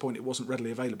believe at this point it wasn't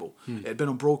readily available. It had been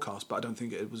on broadcast, but I don't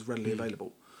think it was readily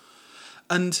available.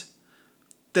 And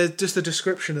there's just a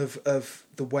description of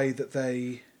the way that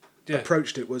they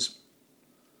approached it was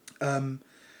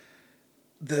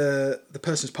the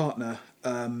person's partner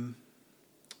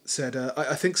said,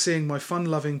 I think seeing my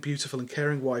fun-loving, beautiful and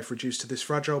caring wife reduced to this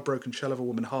fragile, broken shell of a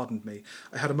woman hardened me.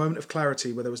 I had a moment of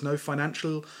clarity where there was no way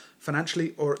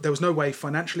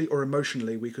financially or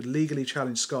emotionally we could legally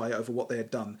challenge Sky over what they had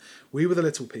done. We were the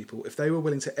little people. If they were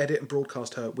willing to edit and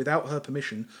broadcast her without her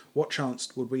permission, what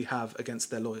chance would we have against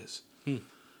their lawyers?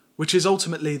 Which is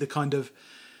ultimately the kind of,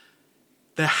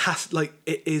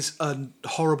 it is a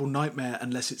horrible nightmare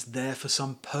unless it's there for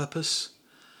some purpose,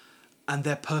 and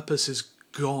their purpose is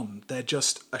gone. They're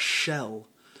just a shell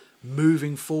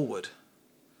moving forward.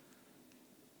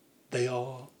 They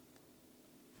are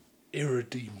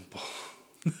irredeemable.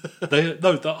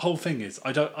 The whole thing is,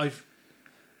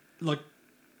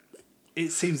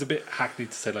 it seems a bit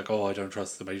hackneyed to say like, oh, I don't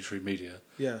trust the mainstream media.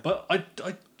 Yeah. But I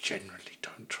generally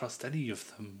don't trust any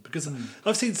of them, because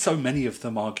I've seen so many of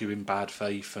them argue in bad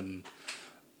faith and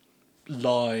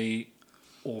lie,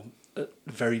 or at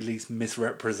the very least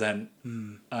misrepresent.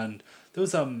 And there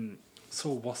was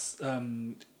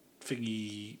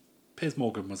thingy. Piers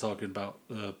Morgan was arguing about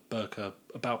the burqa,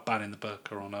 about banning the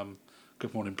burqa on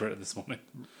Good Morning Britain this morning.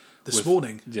 This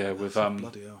morning? Yeah, with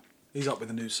bloody hell. He's up with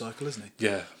the news cycle, isn't he?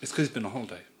 Yeah, it's because he's been on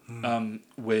holiday.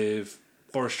 With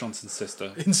Boris Johnson's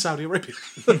sister in Saudi Arabia.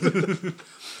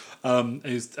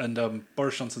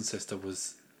 Boris Johnson's sister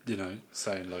was,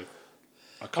 saying like,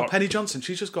 Penny Johnson.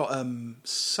 She's just got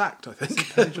sacked, I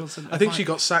think. Penny Johnson. I think she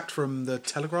got sacked from the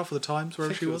Telegraph or the Times,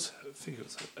 wherever she was. I think it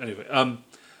was. Anyway,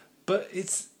 but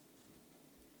it's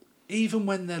even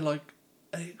when they're like,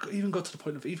 it even got to the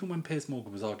point of even when Piers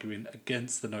Morgan was arguing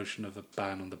against the notion of a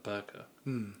ban on the burqa,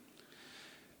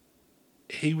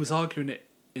 he was arguing it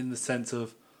in the sense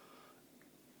of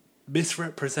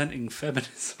misrepresenting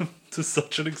feminism to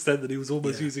such an extent that he was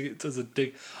almost using it as a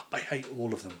dig. I hate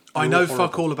all of them. I know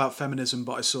fuck all about feminism,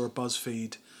 but I saw a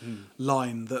BuzzFeed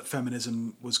line that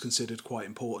feminism was considered quite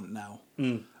important now,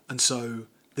 and so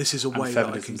this is a way that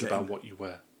I can get about what you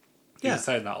wear. You're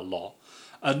saying that a lot,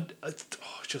 and I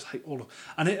just hate all of.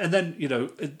 And then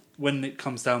when it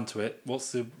comes down to it,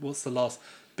 what's the last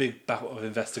big bout of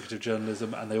investigative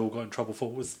journalism, and they all got in trouble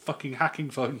for was fucking hacking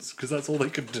phones because that's all they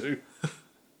could do.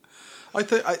 I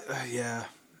think,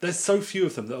 There's so few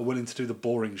of them that are willing to do the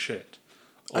boring shit.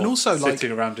 And also,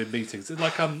 sitting around in meetings. It's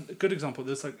like a good example.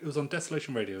 There's it was on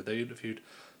Desolation Radio. They interviewed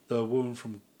the woman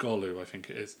from Golu, I think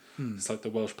it is. It's like the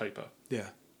Welsh paper. Yeah.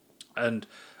 And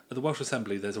at the Welsh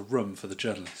Assembly, there's a room for the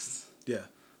journalists. Yeah.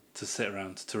 To sit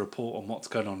around to report on what's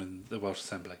going on in the Welsh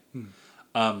Assembly.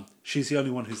 She's the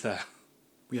only one who's there.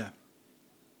 Yeah.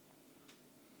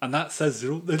 And that says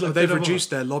they've reduced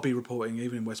their lobby reporting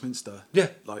even in Westminster. Yeah,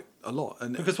 like a lot.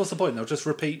 And because what's the point? They'll just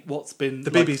repeat what's been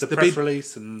the BBC, the press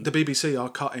release, and the BBC are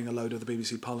cutting a load of the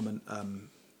BBC Parliament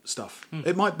stuff.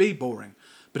 It might be boring,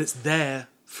 but it's there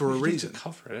for a reason. Need to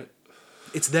cover it.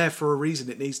 It's there for a reason.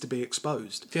 It needs to be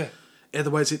exposed. Yeah.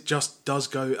 Otherwise, it just does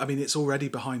go. I mean, it's already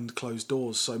behind closed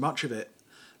doors. So much of it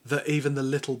that even the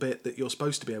little bit that you're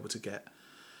supposed to be able to get,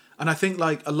 and I think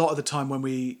like a lot of the time when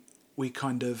we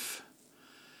kind of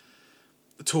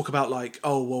talk about like,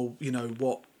 oh, well,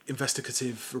 what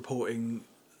investigative reporting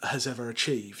has ever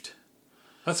achieved.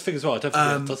 That's the thing as well. I don't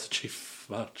think it does achieve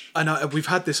much. And we've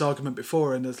had this argument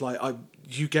before, and it's like,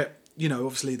 you get,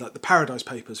 obviously like the Paradise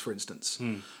Papers, for instance.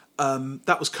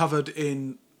 That was covered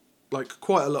in like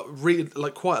quite a lot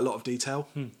of detail.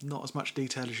 Not as much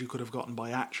detail as you could have gotten by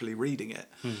actually reading it.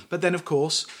 But then, of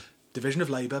course, Division of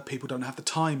Labour, people don't have the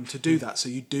time to do that, so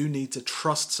you do need to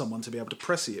trust someone to be able to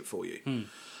pressy it for you.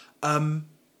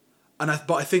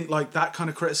 But I think like that kind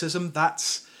of criticism,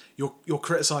 that's you're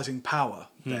criticising power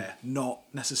there, not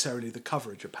necessarily the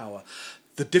coverage of power.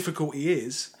 The difficulty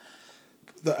is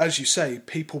that, as you say,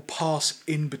 people pass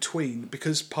in between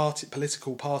because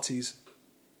political parties,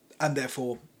 and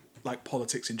therefore like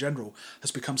politics in general,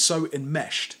 has become so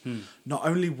enmeshed, not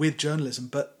only with journalism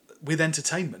but with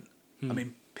entertainment. I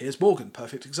mean, Piers Morgan,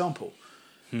 perfect example.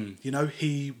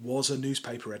 He was a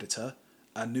newspaper editor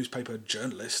and newspaper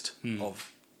journalist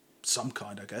of some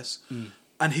kind, I guess.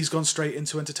 And he's gone straight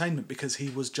into entertainment because he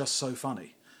was just so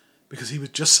funny. Because he was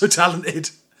just so talented.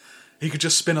 He could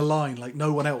just spin a line like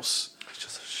no one else.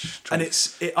 And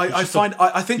I find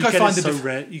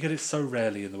you get it so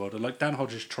rarely in the world. Like Dan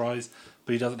Hodges tries,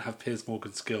 but he doesn't have Piers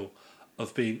Morgan's skill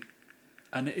of being,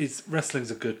 and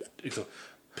wrestling's a good example.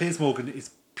 Piers Morgan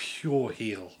is pure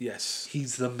heel. Yes.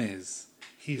 He's the Miz.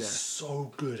 He's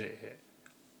so good at it.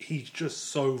 He's just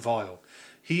so vile.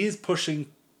 He is pushing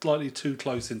slightly too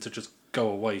close into just go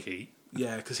away heat.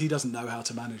 Yeah, because he doesn't know how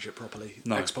to manage it properly.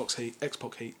 No. Xbox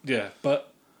heat. Yeah,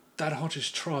 but Dan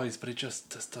Hodges tries, but it just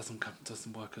doesn't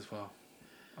work as well.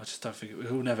 I just don't think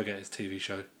he'll never get his TV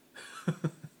show.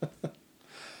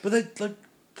 But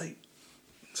they.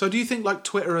 So do you think like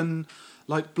Twitter and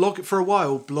like for a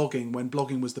while blogging, when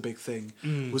blogging was the big thing,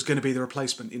 was going to be the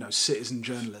replacement, citizen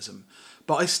journalism?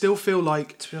 But I still feel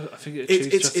like, to be honest, I think it achieves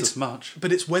just as much.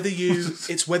 But it's whether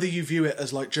you view it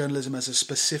as like journalism as a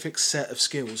specific set of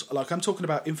skills. Like I'm talking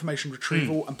about information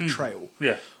retrieval and portrayal.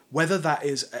 Yeah. Whether that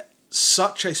is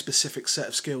such a specific set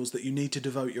of skills that you need to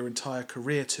devote your entire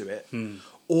career to it,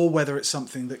 or whether it's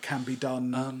something that can be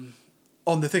done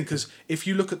on the thing. Because if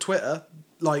you look at Twitter,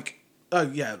 like, oh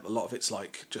yeah, a lot of it's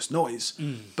like just noise,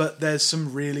 but there's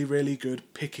some really, really good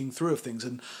picking through of things,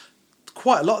 and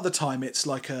quite a lot of the time it's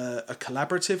like a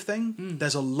collaborative thing.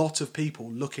 There's a lot of people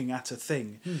looking at a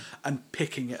thing and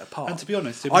picking it apart. And to be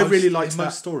honest,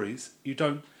 most stories,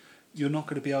 you're not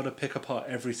going to be able to pick apart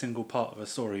every single part of a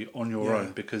story on your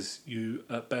own, because you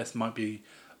at best might be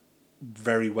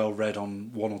very well read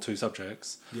on one or two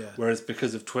subjects. Yeah. Whereas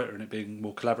because of Twitter and it being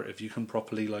more collaborative, you can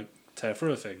properly like tear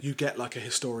through a thing. You get like a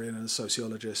historian and a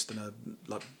sociologist and a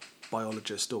like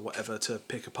biologist or whatever to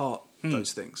pick apart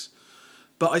those things.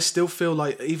 But I still feel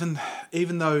like even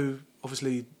though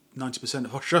obviously 90%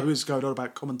 of our show is going on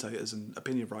about commentators and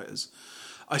opinion writers,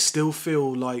 I still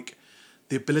feel like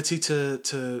the ability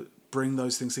to bring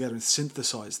those things together and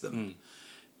synthesize them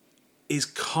is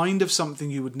kind of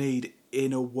something you would need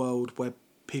in a world where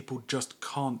people just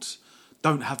can't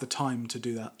don't have the time to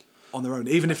do that on their own,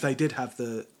 even if they did have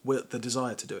the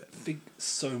desire to do it. I think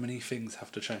so many things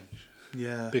have to change.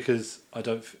 Yeah. Because I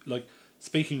don't...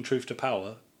 speaking truth to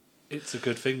power, it's a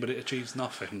good thing, but it achieves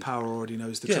nothing. Power already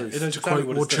knows the truth. It knows to exactly quote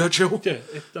what Lord Churchill. Yeah,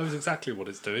 it knows exactly what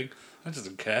it's doing. It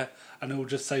doesn't care. And it will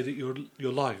just say that you're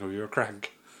lying or you're a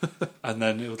crank. And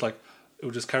then it'll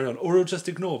just carry on. Or it'll just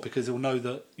ignore, because it'll know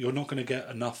that you're not going to get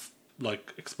enough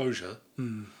exposure.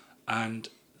 And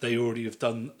they already have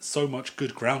done so much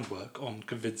good groundwork on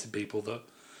convincing people that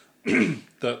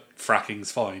that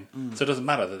fracking's fine. So it doesn't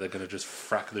matter that they're going to just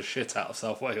frack the shit out of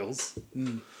South Wales.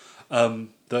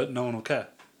 That no one will care.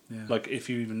 Yeah. If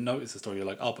you even notice the story, you're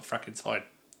like, oh, but fracking's fine.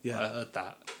 Yeah. I heard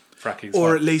that. Fracking's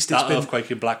Or fine. at least it's that been...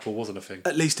 earthquake in Blackpool wasn't a thing.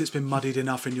 At least it's been muddied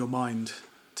enough in your mind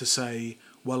to say,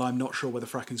 well, I'm not sure whether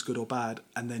fracking's good or bad,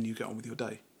 and then you get on with your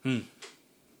day. And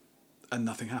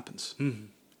nothing happens.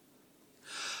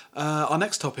 Our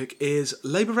next topic is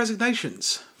Labour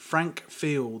resignations. Frank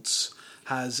Fields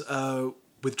has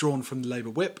withdrawn from the Labour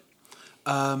whip.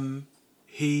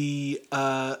 He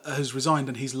has resigned,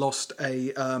 and he's lost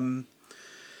he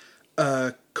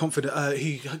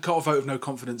got a vote of no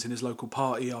confidence in his local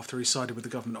party after he sided with the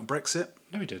government on Brexit.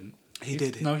 No, he didn't. He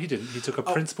did. No, he didn't. He took a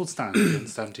principled stand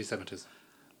against anti-Semitism.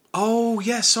 Oh,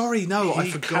 yeah, sorry. No, I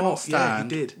He forgot. cannot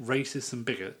stand he did. racists and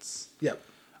bigots. Yep.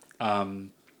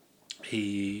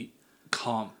 He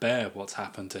can't bear what's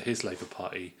happened to his Labour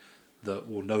Party that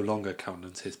will no longer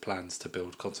countenance his plans to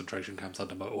build concentration camps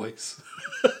under motorways.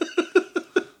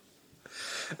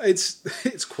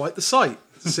 It's quite the sight,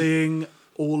 seeing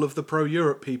all of the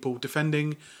pro-Europe people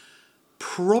defending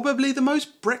probably the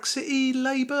most Brexit-y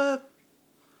Labour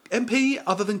MP,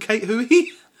 other than Kate Hoey.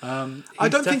 He's I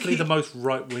don't think definitely the most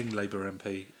right-wing Labour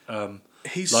MP.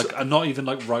 He's not even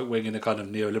right-wing in a kind of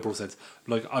neoliberal sense.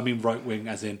 I mean right-wing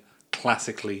as in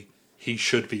classically he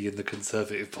should be in the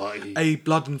Conservative Party. a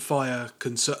blood and fire,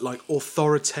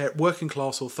 working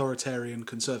class authoritarian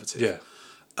conservative. Yeah.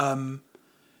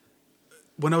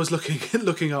 When I was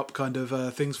looking up kind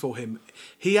of things for him,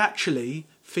 he actually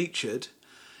featured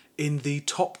in the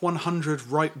top 100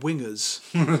 right-wingers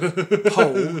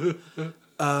poll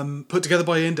put together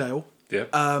by Ian Dale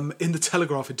in the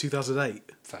Telegraph in 2008.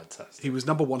 Fantastic. He was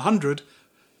number 100,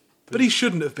 but he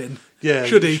shouldn't have been. Yeah,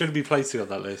 should he? Shouldn't be placing on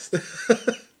that list.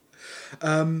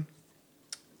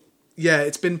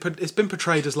 It's been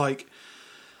portrayed as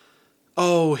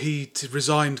he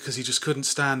resigned because he just couldn't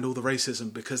stand all the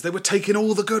racism because they were taking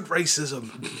all the good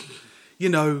racism.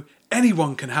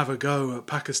 Anyone can have a go at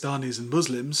Pakistanis and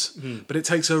Muslims, but it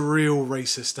takes a real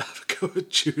racist to have a go at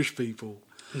Jewish people.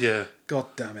 Yeah. God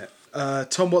damn it.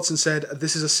 Tom Watson said,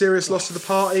 "This is a serious loss to the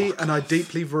party, and I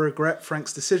deeply regret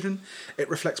Frank's decision. It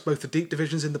reflects both the deep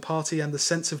divisions in the party and the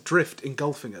sense of drift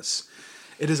engulfing us.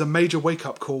 It is a major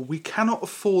wake-up call. We cannot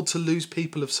afford to lose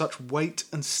people of such weight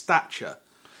and stature."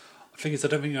 The thing is, I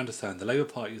don't think you understand. The Labour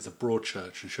Party is a broad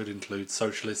church and should include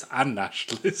socialists and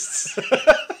nationalists.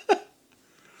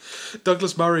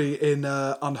 Douglas Murray in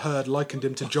Unheard likened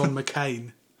him to John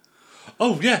McCain.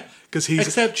 Oh, yeah. Because he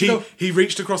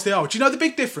reached across the aisle. Do you know the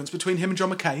big difference between him and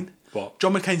John McCain? What?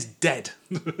 John McCain's dead.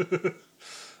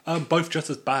 Both just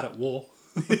as bad at war.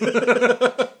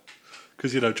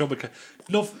 Because, John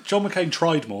McCain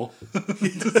tried more.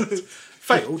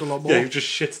 Failed a lot more. Yeah, he just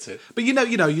shit at it. But you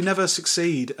never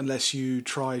succeed unless you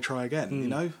try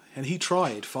again, And he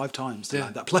tried 5 times to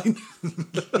land that plane.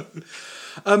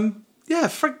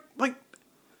 Frank,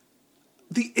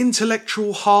 the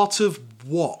intellectual heart of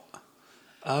what?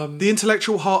 The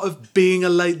intellectual heart of being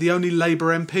the only Labour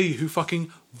MP who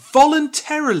fucking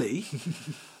voluntarily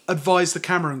advised the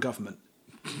Cameron government.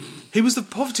 He was the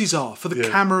poverty czar for the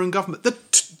Cameron government. The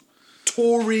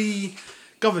Tory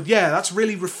government. Yeah, that's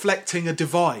really reflecting a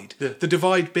divide. Yeah. The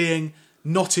divide being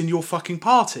not in your fucking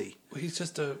party. Well, he's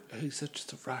just a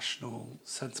rational,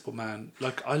 sensible man.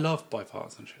 I love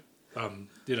bipartisanship.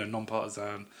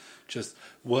 Non-partisan, just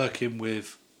working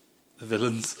with the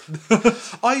villains.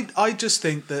 I just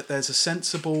think that there's a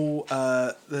sensible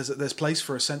there's place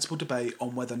for a sensible debate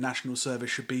on whether national service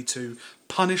should be to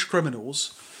punish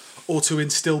criminals or to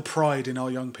instill pride in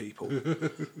our young people.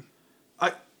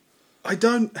 I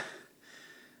don't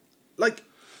like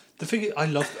the thing is, I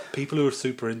love people who are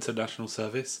super into national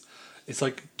service. It's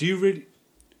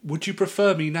would you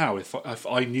prefer me now if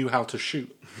I knew how to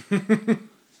shoot?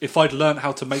 If I'd learned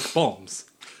how to make bombs?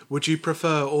 Would you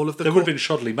prefer all of the... There would have been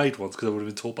shoddily made ones because they would have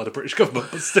been taught by the British government,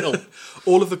 but still.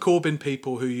 All of the Corbyn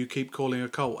people who you keep calling a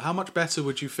cult, how much better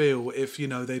would you feel if,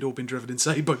 they'd all been driven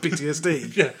insane by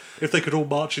PTSD? Yeah, if they could all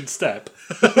march in step.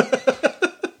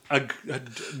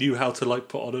 and knew how to like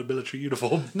put on a military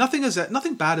uniform. Nothing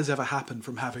bad has ever happened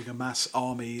from having a mass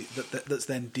army that's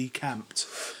then decamped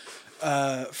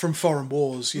from foreign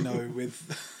wars,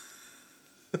 with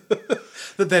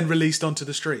that then released onto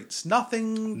the streets.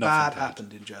 Nothing bad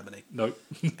happened in Germany. No,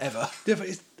 ever. Yeah,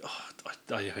 but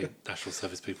I hate national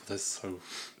service people. They're so.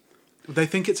 They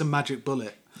think it's a magic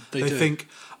bullet. They think,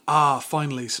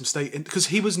 finally some state... Because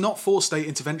he was not for state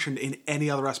intervention in any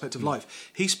other aspect of life.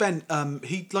 He spent...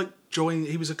 he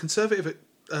was a conservative at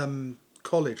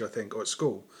college, I think, or at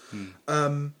school.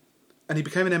 And he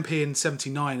became an MP in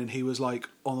 1979, and he was, like,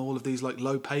 on all of these, like,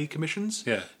 low-pay commissions.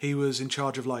 Yeah. He was in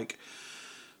charge of, like...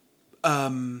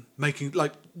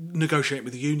 negotiating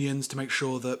with the unions to make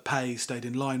sure that pay stayed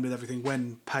in line with everything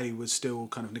when pay was still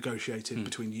kind of negotiated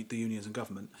between the unions and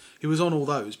government. He was on all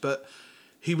those, but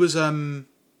he was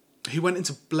he went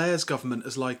into Blair's government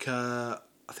as like I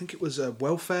think it was a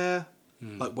welfare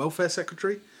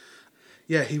secretary.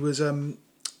 Yeah, he was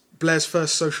Blair's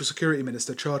first social security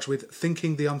minister, charged with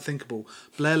thinking the unthinkable.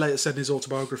 Blair later said in his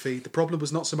autobiography, "The problem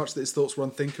was not so much that his thoughts were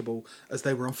unthinkable as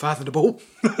they were unfathomable."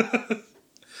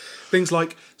 Things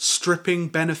like stripping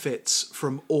benefits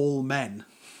from all men.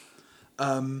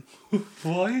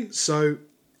 Why? So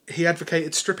he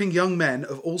advocated stripping young men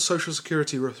of all social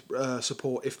security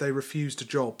support if they refused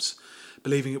jobs,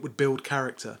 believing it would build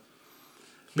character.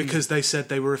 Because they said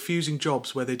they were refusing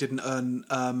jobs where they didn't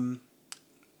earn,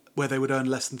 where they would earn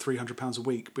less than £300 a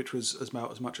week, which was as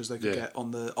much as they could get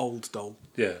on the old dole.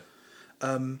 Yeah.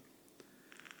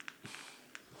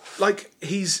 Like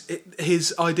his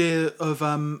idea of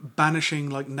banishing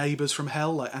like neighbours from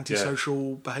hell, like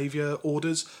antisocial behaviour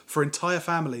orders for entire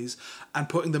families, and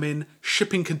putting them in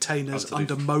shipping containers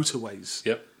under motorways.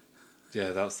 Yep.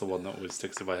 Yeah, that's the one that always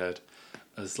sticks in my head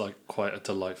as like quite a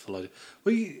delightful idea.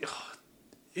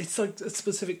 It's like a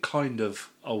specific kind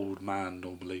of old man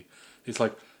normally. It's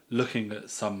like looking at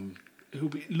some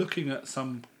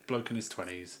bloke in his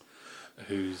 20s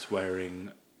who's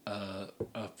wearing a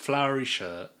flowery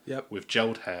shirt with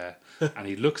gelled hair, and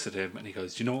he looks at him and he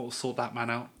goes, "Do you know what will sort that man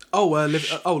out?"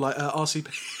 RCP,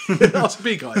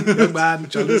 RCP guy, young man,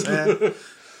 gelled hair,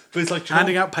 but it's like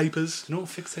handing out papers. Do you know what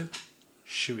will fix him?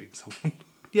 Shooting someone.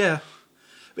 Yeah,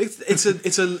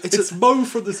 it's Mo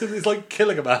from The Simpsons. It's like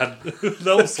killing a man.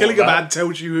 Killing a man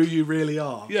tells you who you really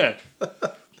are. Yeah.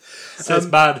 Says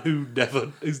man who's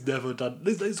never done.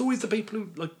 There's always the people who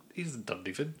like he hasn't done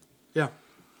anything. Yeah.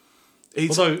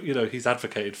 Although, he's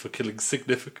advocated for killing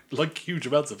huge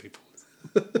amounts of people.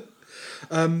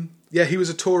 He was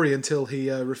a Tory until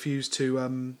he refused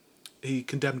to. He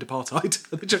condemned apartheid.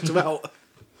 They checked him out.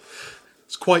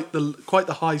 It's quite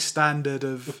the high standard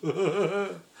of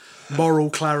moral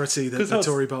clarity that the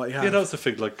Tory party had. Yeah, that was the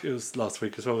thing. Like it was last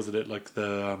week as well, wasn't it? Like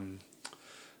the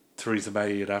Theresa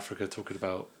May in Africa talking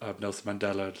about Nelson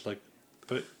Mandela.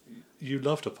 But you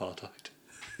loved apartheid.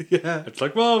 Yeah. It's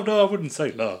like, well, no, I wouldn't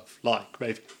say love. Like,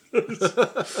 maybe.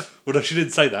 Well, no, she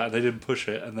didn't say that, and they didn't push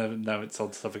it, and then now it's on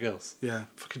to something else. Yeah.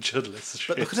 Fucking journalists.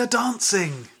 But look at her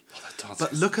dancing. That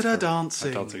dancing her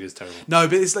dancing. That dancing is terrible. No,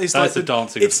 but it's like the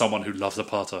dancing of someone who loves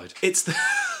apartheid.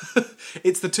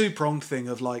 It's the two-pronged thing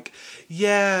of like,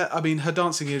 yeah, I mean, her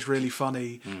dancing is really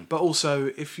funny, but also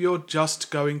if you're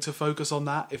just going to focus on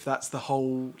that, if that's the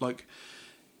whole like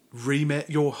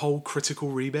remit, your whole critical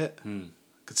remit.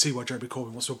 Could see why Jeremy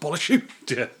Corbyn wants to abolish you.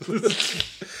 Yeah.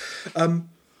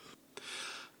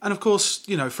 And of course,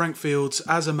 Frank Fields,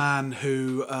 as a man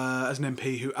who, as an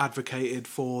MP who advocated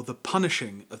for the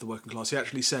punishing of the working class, he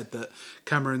actually said that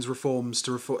Cameron's plans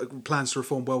to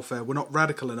reform welfare were not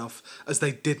radical enough as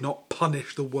they did not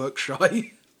punish the work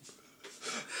shy.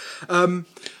 You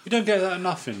don't get that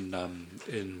enough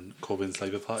in Corbyn's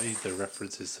Labour Party, the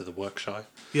references to the work shy.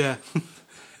 Yeah.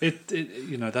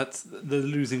 That's they're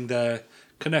losing their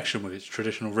connection with its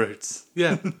traditional roots.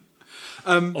 Yeah.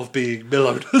 Of being mill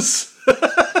owners.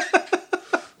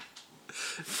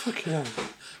 Fucking hell.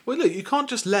 Well, look, you can't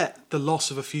just let the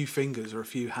loss of a few fingers or a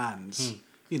few hands,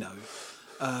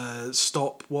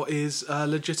 stop what is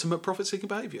legitimate profit-seeking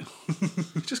behaviour.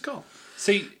 You just can't.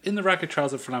 See, in the Ragged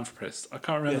Trouser Philanthropist, I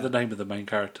can't remember the name of the main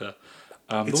character.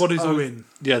 It's the one who's Owen.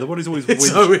 The one who's always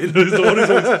It's Owen.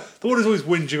 the one who's always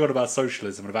whinging on about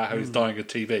socialism and about how he's dying of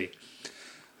TB.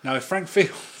 Now, if Frank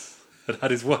Fields had had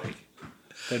his way,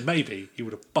 then maybe he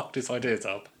would have fucked his ideas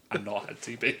up and not had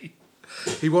TB.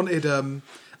 He wanted,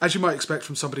 as you might expect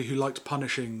from somebody who liked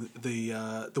punishing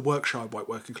the work-shy white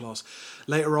working class,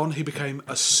 later on he became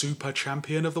a super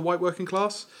champion of the white working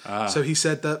class. So he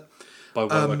said that By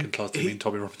working class, do you mean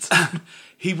Tommy Robinson?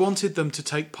 He wanted them to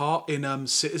take part in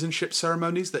citizenship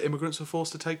ceremonies that immigrants were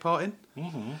forced to take part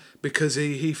in, because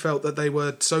he felt that they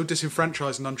were so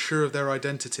disenfranchised and unsure of their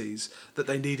identities that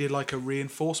they needed like a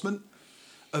reinforcement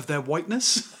of their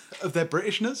whiteness, of their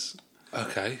Britishness.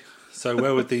 Okay, so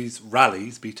where would these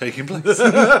rallies be taking place?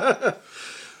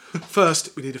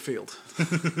 First, we need a field.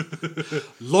 A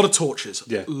lot of torches.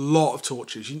 Yeah. A lot of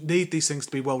torches. You need these things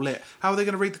to be well lit. How are they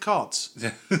going to read the cards?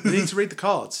 Yeah. You need to read the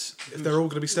cards if they're all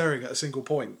going to be staring at a single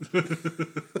point.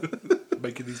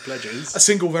 Making these pledges. A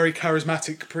single very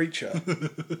charismatic preacher.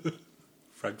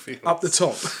 Frank Fields. Up the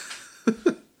top.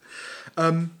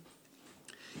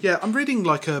 Yeah, I'm reading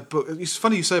like a book. It's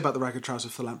funny you say about the ragged trouser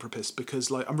philanthropist, because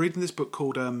like I'm reading this book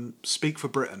called Speak for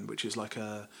Britain, which is like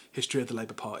a history of the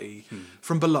Labour Party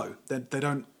from below. They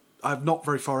don't. I'm not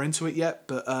very far into it yet,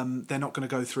 but they're not going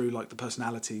to go through like the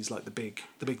personalities, like the big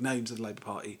names of the Labour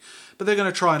Party, but they're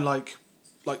going to try and like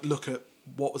look at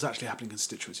what was actually happening in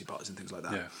constituency parties and things like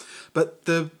that. Yeah. But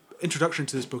the introduction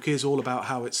to this book is all about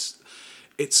how it's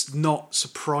not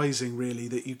surprising, really,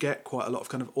 that you get quite a lot of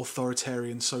kind of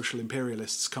authoritarian social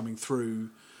imperialists coming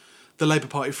through the Labour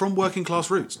Party from working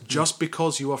class roots. Just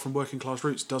because you are from working class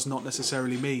roots does not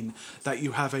necessarily mean that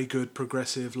you have a good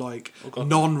progressive, like,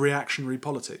 non-reactionary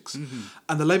politics.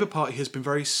 And the Labour Party has been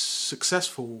very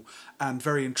successful and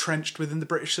very entrenched within the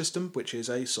British system, which is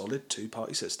a solid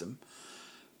two-party system,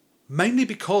 mainly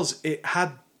because it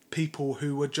had people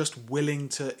who were just willing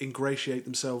to ingratiate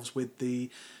themselves with the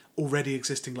already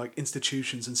existing like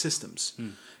institutions and systems.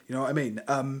 You know what I mean?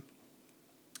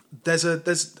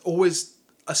 There's always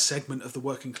a segment of the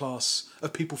working class,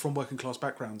 of people from working class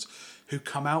backgrounds, who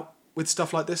come out with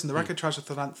stuff like this, and the Ragged Trouser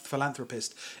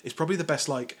Philanthropist is probably the best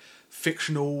like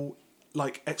fictional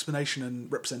like explanation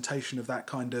and representation of that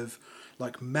kind of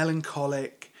like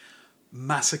melancholic,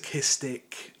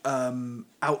 masochistic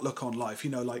outlook on life.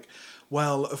 You know, like,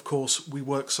 well, of course we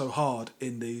work so hard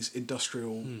in these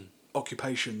industrial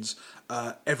occupations,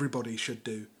 everybody should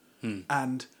do.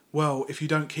 And, well, if you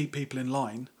don't keep people in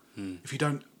line, if you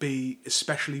don't be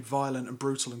especially violent and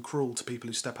brutal and cruel to people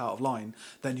who step out of line,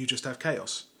 then you just have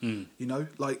chaos. You know,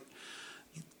 like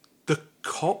the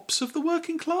cops of the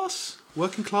working class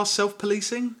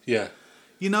self-policing. Yeah.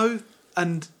 You know,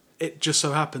 and it just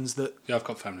so happens that... Yeah, I've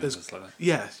got family members like that.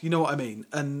 Yeah, you know what I mean.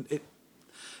 And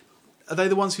are they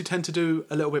the ones who tend to do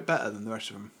a little bit better than the rest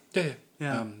of them?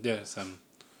 Yeah. It's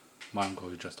my uncle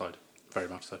who just died. Very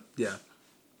much so. Yeah.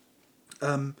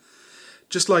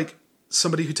 Just like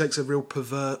somebody who takes a real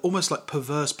almost like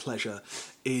perverse pleasure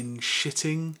in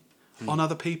shitting on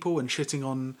other people and shitting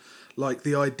on like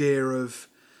the idea of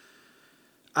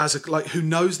who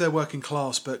knows they're working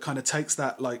class but kind of takes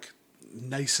that like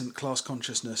nascent class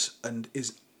consciousness and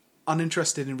is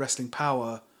uninterested in wresting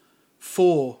power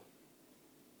for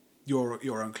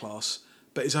your own class,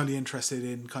 but is only interested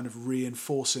in kind of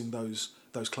reinforcing those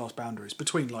class boundaries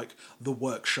between like the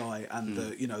work shy and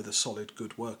the solid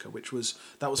good worker,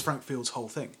 that was Frank Field's whole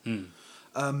thing.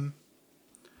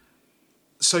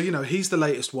 So he's the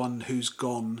latest one who's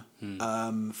gone,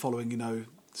 following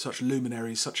such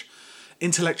luminaries, such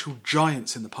intellectual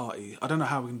giants in the party. I don't know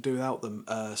how we can do without them,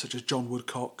 such as John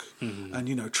Woodcock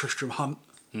and Tristram Hunt.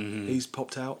 He's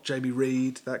popped out. Jamie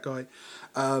Reid, that guy.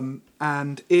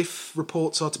 And if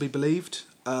reports are to be believed,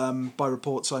 by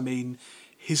reports I mean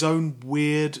his own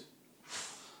weird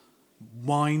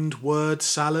mind word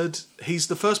salad. He's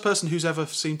the first person who's ever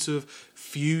seemed to have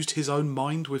fused his own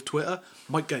mind with Twitter.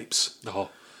 Mike Gapes.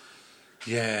 Oh,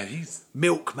 yeah, he's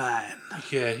Milkman.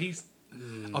 Yeah, he's.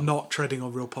 I'm not treading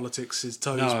on Real Politics'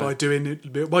 toes by doing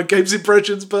Mike Gapes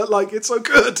impressions, but like it's so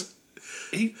good.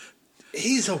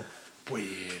 He's a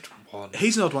weird one.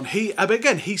 He's an odd one. But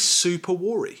again, he's super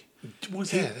wary. Well,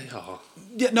 yeah, they are.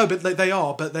 Yeah, no, but they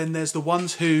are. But then there's the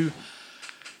ones who.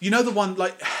 The one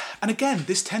like, and again,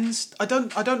 this tends. I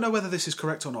don't know whether this is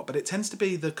correct or not, but it tends to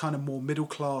be the kind of more middle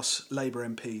class Labour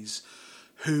MPs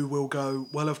who will go,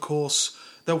 well, of course,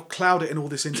 they'll cloud it in all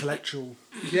this intellectual.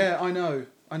 Yeah, I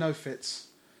know, Fitz.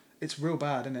 It's real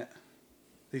bad, isn't it?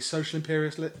 These social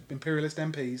imperialist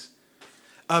MPs.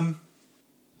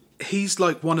 He's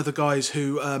like one of the guys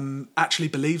who actually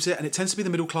believes it, and it tends to be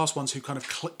the middle class ones who kind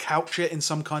of couch it in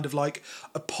some kind of like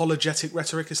apologetic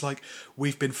rhetoric. It's like,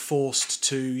 we've been forced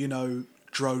to,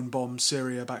 drone bomb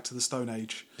Syria back to the Stone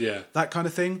Age. Yeah. That kind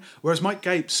of thing. Whereas Mike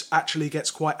Gapes actually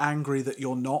gets quite angry that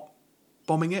you're not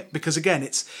bombing it, because again,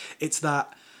 it's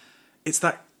that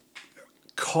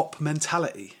cop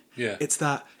mentality. Yeah. It's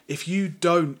that if you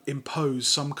don't impose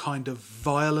some kind of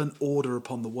violent order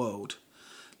upon the world,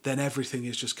 then everything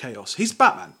is just chaos. He's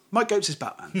Batman. Mike Gapes is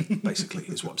Batman, basically,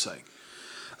 is what I'm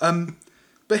saying.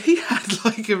 But he had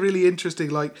like a really interesting,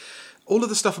 like, all of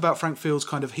the stuff about Frank Fields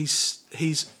kind of,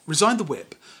 he's resigned the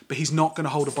whip, but he's not going to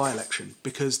hold a by-election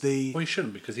because Well, he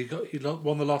shouldn't, because he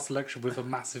won the last election with a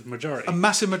massive majority. A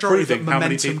massive majority that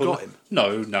momentum got him.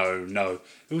 No.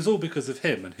 It was all because of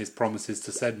him and his promises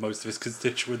to send most of his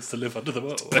constituents to live under the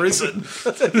prison.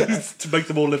 To make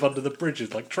them all live under the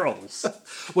bridges like trolls.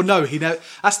 Well, no,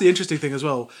 that's the interesting thing as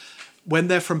well. When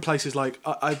they're from places like...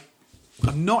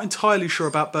 I'm not entirely sure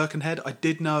about Birkenhead. I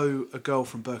did know a girl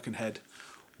from Birkenhead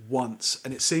once,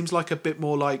 and it seems like a bit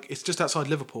more like... It's just outside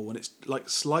Liverpool, and it's like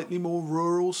slightly more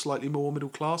rural, slightly more middle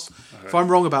class. Okay. If I'm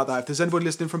wrong about that, if there's anybody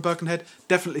listening from Birkenhead,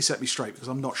 definitely set me straight, because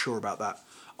I'm not sure about that.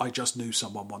 I just knew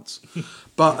someone once.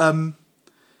 But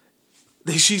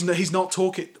he's not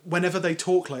talking... Whenever they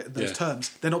talk like those terms,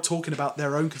 they're not talking about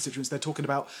their own constituents. They're talking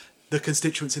about the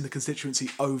constituents in the constituency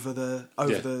over the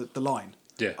line.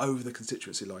 Yeah. Over the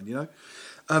constituency line, you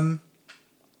know?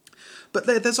 But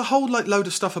there's a whole like load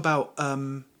of stuff about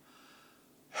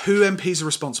who MPs are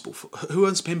responsible for, who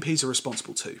MPs are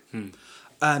responsible to.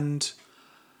 And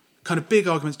kind of big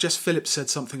arguments. Jess Phillips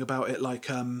said something about it like,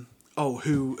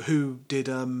 who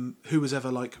was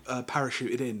ever like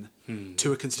parachuted in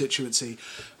to a constituency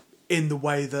in the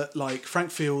way that like Frank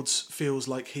Fields feels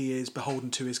like he is beholden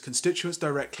to his constituents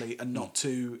directly and not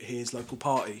to his local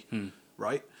party,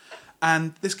 right?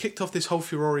 And this kicked off this whole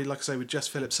furore, like I say, with Jess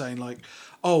Phillips saying like,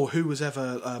 who was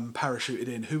ever parachuted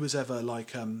in? Who was ever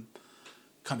like kind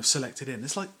of selected in?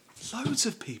 It's like loads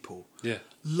of people. Yeah.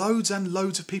 Loads and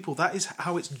loads of people. That is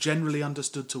how it's generally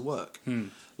understood to work.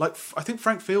 Like, I think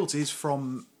Frank Fields is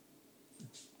from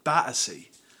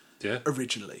Battersea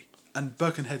originally. And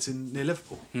Birkenhead's near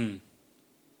Liverpool. I'm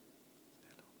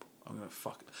going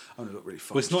to look really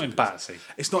fucking... Well, it's not in Battersea.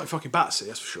 It's not in fucking Battersea,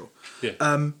 that's for sure. Yeah.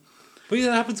 But yeah,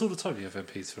 that happens all the time. You have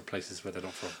MPs for places where they're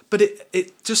not from. But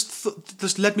it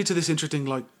just led me to this interesting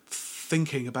like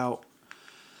thinking about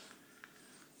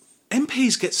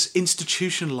MPs gets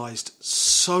institutionalised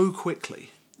so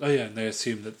quickly. Oh yeah, and they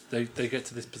assume that they get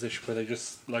to this position where they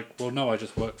just like, well, no, I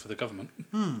just work for the government.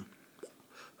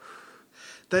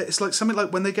 It's like something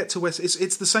like when they get to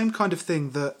it's the same kind of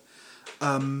thing that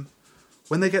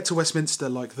when they get to Westminster,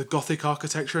 like the Gothic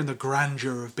architecture and the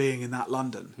grandeur of being in that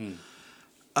London.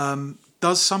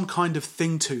 Does some kind of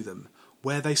thing to them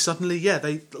where they suddenly,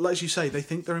 they, like as you say, they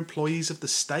think they're employees of the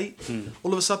state.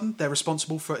 All of a sudden, they're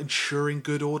responsible for ensuring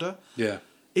good order. Yeah.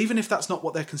 Even if that's not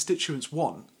what their constituents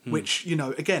want, which, you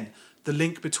know, again, the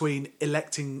link between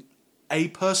electing a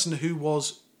person who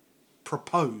was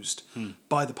proposed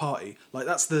by the party, like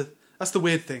that's the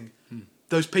weird thing.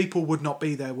 Those people would not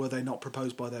be there were they not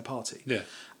proposed by their party. Yeah.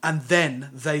 And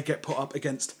then they get put up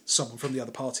against someone from the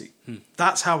other party.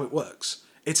 That's how it works.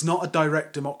 It's not a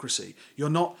direct democracy. You're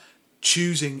not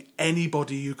choosing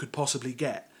anybody you could possibly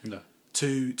get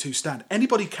to stand.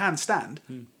 Anybody can stand,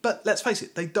 but let's face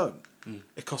it, they don't.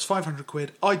 It costs 500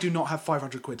 quid. I do not have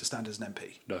 500 quid to stand as an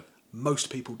MP. No.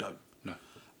 Most people don't. No.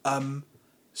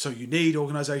 So you need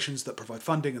organisations that provide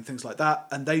funding and things like that,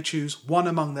 and they choose one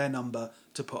among their number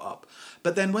to put up.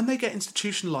 But then when they get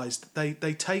institutionalised,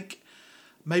 they take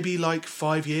maybe like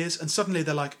 5 years, and suddenly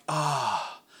they're like,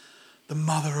 the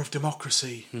mother of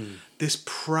democracy, this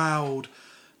proud,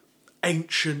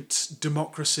 ancient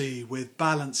democracy with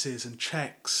balances and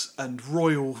checks and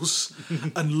royals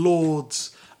and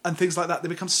lords and things like that. They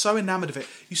become so enamoured of it.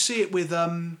 You see it with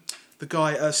the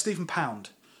guy, Stephen Pound,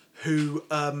 who,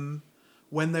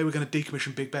 when they were going to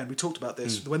decommission Big Ben, we talked about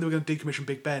this, when they were going to decommission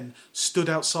Big Ben, stood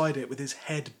outside it with his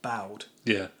head bowed.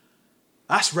 Yeah.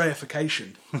 That's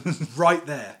reification right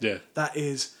there. Yeah. That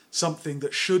is something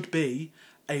that should be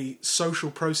a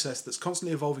social process that's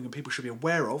constantly evolving and people should be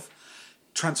aware of,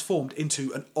 transformed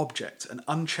into an object, an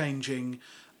unchanging,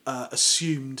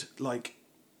 assumed, like,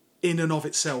 in and of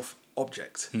itself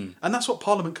object. And that's what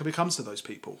Parliament becomes to those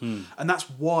people. And that's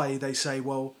why they say,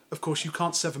 well, of course, you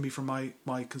can't sever me from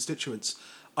my constituents.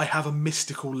 I have a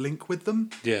mystical link with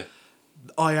them. Yeah.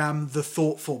 I am the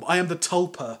thought form. I am the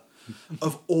tulpa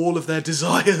of all of their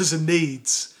desires and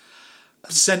needs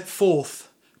sent forth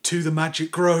to the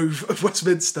magic grove of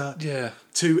Westminster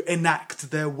to enact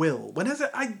their will.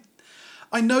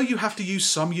 I know you have to use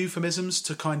some euphemisms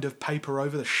to kind of paper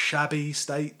over the shabby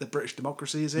state that British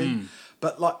democracy is in,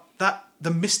 but like that,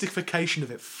 the mystification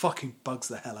of it fucking bugs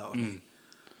the hell out of me.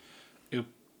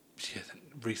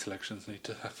 Reselections need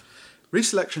to happen.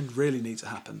 Reselection really needs to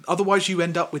happen. Otherwise, you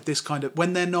end up with this kind of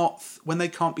when they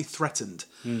can't be threatened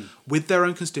with their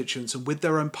own constituents and with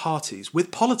their own parties, with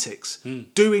politics,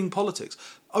 doing politics.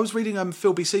 I was reading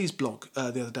Phil BC's blog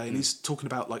the other day, and he's talking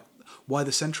about like why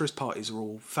the centrist parties are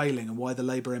all failing and why the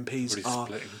Labour MPs Already are...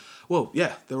 splitting. Well,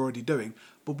 yeah, they're already doing.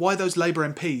 But why those Labour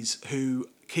MPs who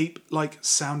keep, like,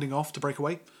 sounding off to break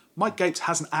away? Mike Gates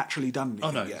hasn't actually done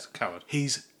anything yet. He's a coward.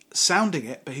 He's sounding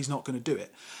it, but he's not going to do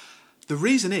it. The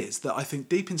reason is that I think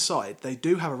deep inside they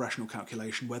do have a rational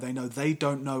calculation where they know they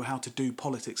don't know how to do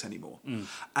politics anymore.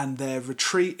 And their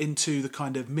retreat into the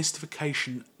kind of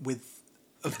mystification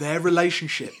of their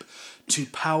relationship to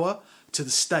power, to the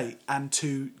state, and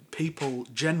to people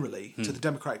generally, to the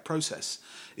democratic process,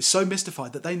 is so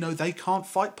mystified that they know they can't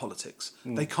fight politics.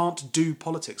 They can't do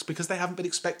politics because they haven't been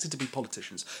expected to be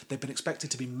politicians. They've been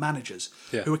expected to be managers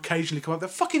who occasionally come up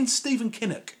with... Fucking Stephen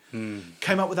Kinnock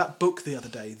came up with that book the other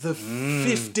day, the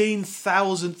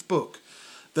 15,000th book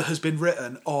that has been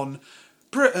written on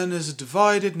Britain as a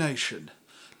divided nation.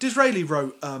 Disraeli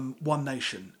wrote One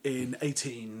Nation in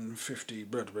 1850,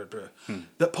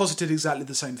 that posited exactly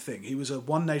the same thing. He was a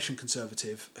One Nation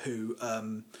conservative who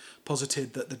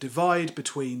posited that the divide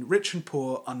between rich and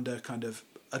poor under kind of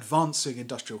advancing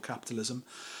industrial capitalism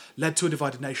led to a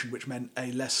divided nation, which meant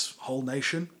a less whole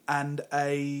nation and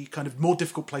a kind of more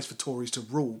difficult place for Tories to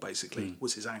rule, basically,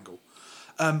 was his angle.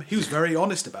 He was very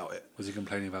honest about it. Was he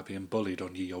complaining about being bullied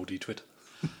on ye olde Twitter?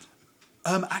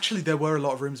 Actually, there were a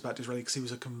lot of rumours about Disraeli because he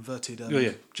was a converted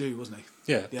Jew, wasn't he?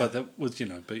 Yeah, but that was,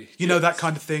 But know that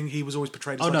kind of thing. He was always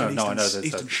portrayed as an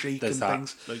Eastern sheik and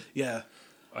things. Like, yeah,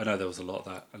 I know there was a lot of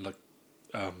that, and like,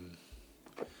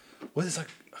 it's like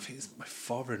I think it's my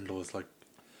father-in-law's like.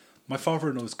 My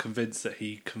father-in-law was convinced that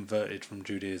he converted from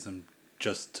Judaism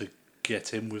just to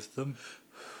get in with them,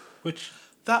 which.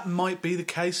 That might be the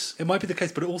case. It might be the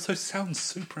case, but it also sounds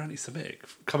super anti-Semitic,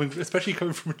 especially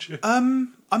coming from a Jew.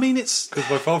 I mean, it's because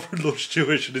my father-in-law's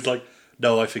Jewish, and he's like,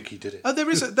 no, I think he did it.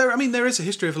 There is a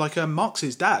history of like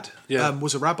Marx's dad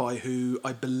was a rabbi who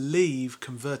I believe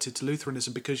converted to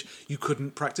Lutheranism because you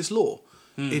couldn't practice law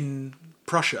in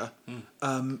Prussia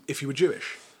if you were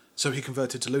Jewish. So he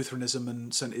converted to Lutheranism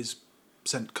and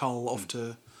sent Karl off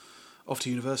to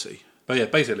university. But yeah,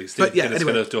 basically, Steve Kinnock's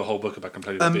going to do a whole book about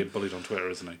complaining about being bullied on Twitter,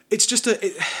 isn't he? It's just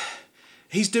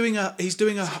he's doing a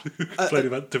complaining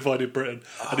about divided Britain,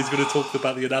 and he's going to talk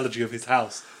about the analogy of his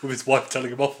house with his wife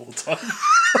telling him off all the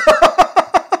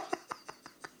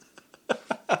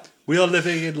time. We are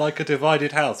living in like a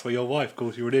divided house where your wife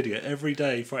calls you an idiot every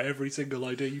day for every single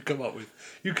idea you come up with.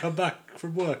 You come back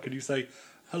from work and you say,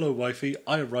 "Hello, wifey,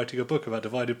 I am writing a book about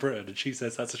divided Britain," and she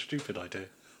says that's a stupid idea.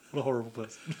 What a horrible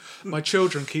person. My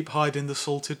children keep hiding the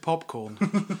salted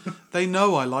popcorn. They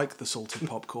know I like the salted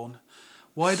popcorn.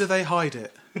 Why do they hide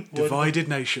it? Divided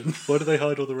nation. Why do they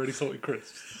hide all the really salty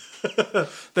crisps?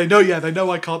 They know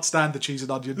I can't stand the cheese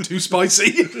and onion, too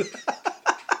spicy.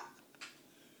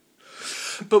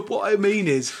 But what I mean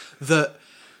is that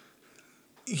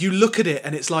you look at it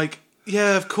and it's like,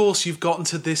 yeah, of course you've gotten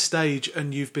to this stage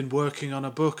and you've been working on a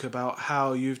book about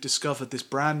how you've discovered this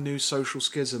brand new social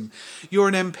schism. You're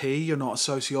an MP, you're not a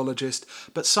sociologist,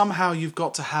 but somehow you've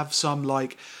got to have some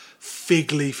like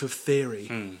fig leaf of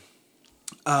theory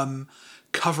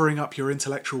covering up your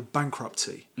intellectual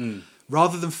bankruptcy.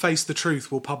 Rather than face the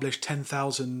truth, we'll publish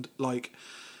 10,000 like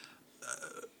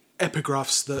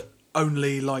epigraphs that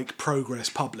only like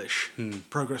Progress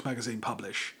magazine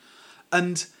publish.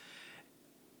 And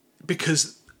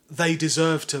because they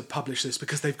deserve to publish this,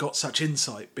 because they've got such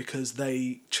insight, because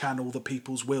they channel the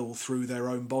people's will through their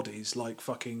own bodies, like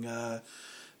fucking the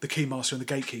Keymaster and the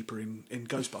Gatekeeper in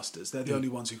Ghostbusters. They're the only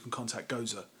ones who can contact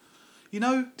Gozer. You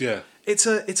know? Yeah. It's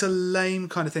a lame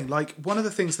kind of thing. Like, one of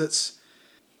the things that's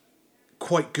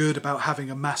quite good about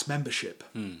having a mass membership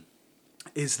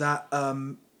is that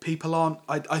people aren't...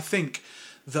 I think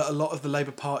that a lot of the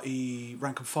Labour Party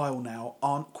rank and file now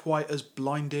aren't quite as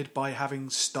blinded by having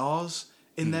stars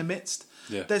in their midst.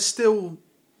 Yeah. There's still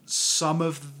some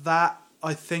of that,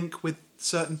 I think, with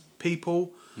certain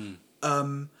people.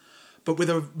 But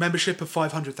with a membership of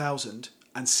 500,000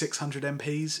 and 600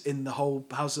 MPs in the whole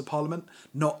Houses of Parliament,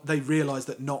 they realise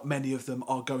that not many of them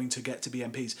are going to get to be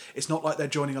MPs. It's not like they're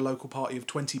joining a local party of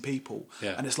 20 people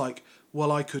and it's like,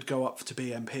 well, I could go up to be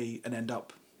MP and end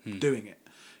up doing it.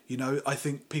 You know, I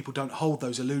think people don't hold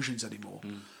those illusions anymore.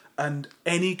 And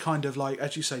any kind of, like,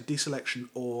 as you say, deselection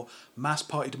or mass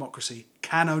party democracy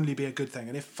can only be a good thing.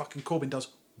 And if fucking Corbyn does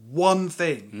one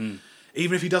thing,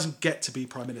 even if he doesn't get to be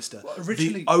Prime Minister,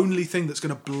 the only thing that's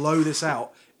going to blow this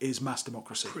out is mass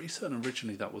democracy. Pretty certain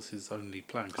originally that was his only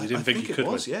plan, because he didn't think he could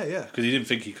win. Yeah. Because he didn't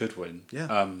think he could win.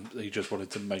 Yeah. He just wanted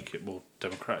to make it more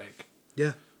democratic.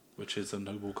 Yeah. Which is a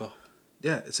noble goal.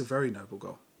 Yeah, it's a very noble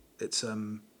goal. It's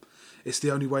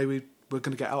the only way we're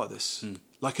going to get out of this.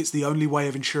 Like, it's the only way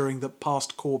of ensuring that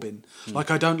past Corbyn... Like,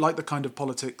 I don't like the kind of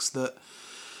politics that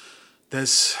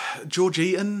There's George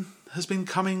Eaton has been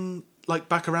coming like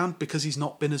back around because he's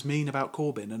not been as mean about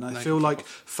Corbyn, and I feel like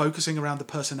focusing around the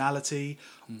personality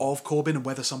of Corbyn and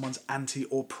whether someone's anti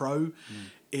or pro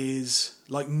is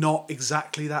like not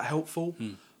exactly that helpful.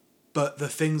 But the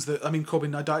things that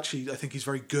Corbyn, I think he's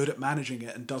very good at managing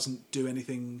it and doesn't do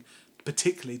anything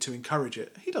particularly to encourage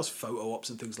it. He does photo ops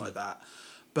and things like that,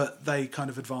 but they kind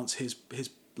of advance his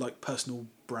like personal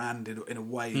brand in a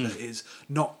way that is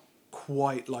not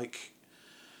quite like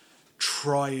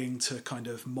trying to kind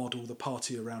of model the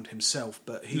party around himself,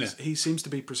 but he seems to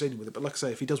be proceeding with it. But like I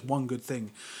say, if he does one good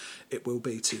thing, it will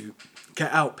be to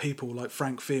get out people like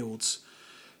Frank Fields,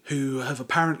 who have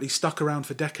apparently stuck around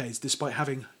for decades despite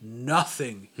having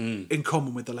nothing in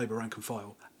common with the Labour rank and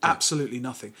file. Absolutely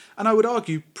nothing. And I would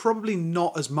argue probably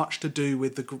not as much to do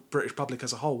with the British public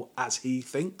as a whole as he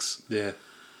thinks. Yeah.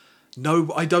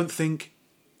 No, I don't think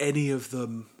any of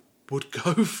them would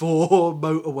go for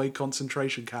motorway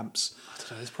concentration camps. I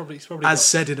don't know. He's probably as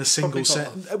said in a single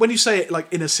sentence. When you say it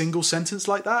like in a single sentence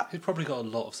like that, he's probably got a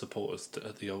lot of supporters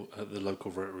at the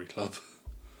local Rotary Club.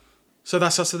 So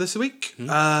that's us for this week.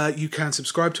 You can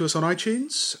subscribe to us on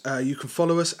iTunes. You can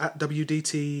follow us at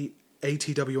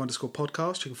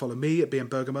WDT_ATW_podcast. You can follow me at BM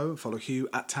Bergamo and follow Hugh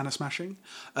at Tanner Smashing.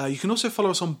 You can also follow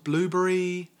us on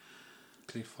Blueberry.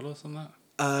 Can you follow us on that?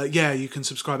 Yeah, you can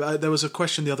subscribe. There was a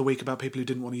question the other week about people who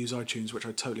didn't want to use iTunes, which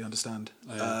I totally understand.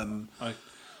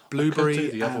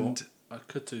 Blueberry I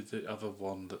could do the other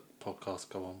one that podcasts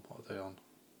go on. What are they on?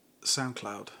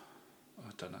 SoundCloud.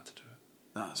 I don't know how to do it.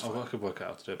 No, that's fine. I could work out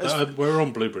how to do it. But, we're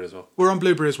on Blueberry as well. We're on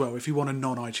Blueberry as well, if you want a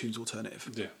non-iTunes alternative.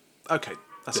 Yeah. Okay,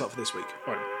 that's up for this week.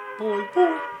 Right. Bye.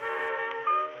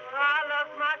 I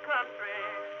love my country,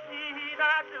 indeed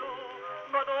I do,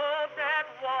 but oh, that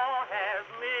war has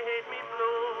made me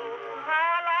blue.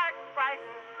 I like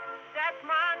fighting, that's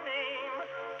my name,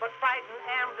 but fighting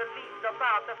am the least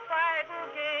about the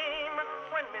fighting game.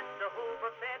 When Mr.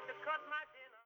 Hoover said to cut my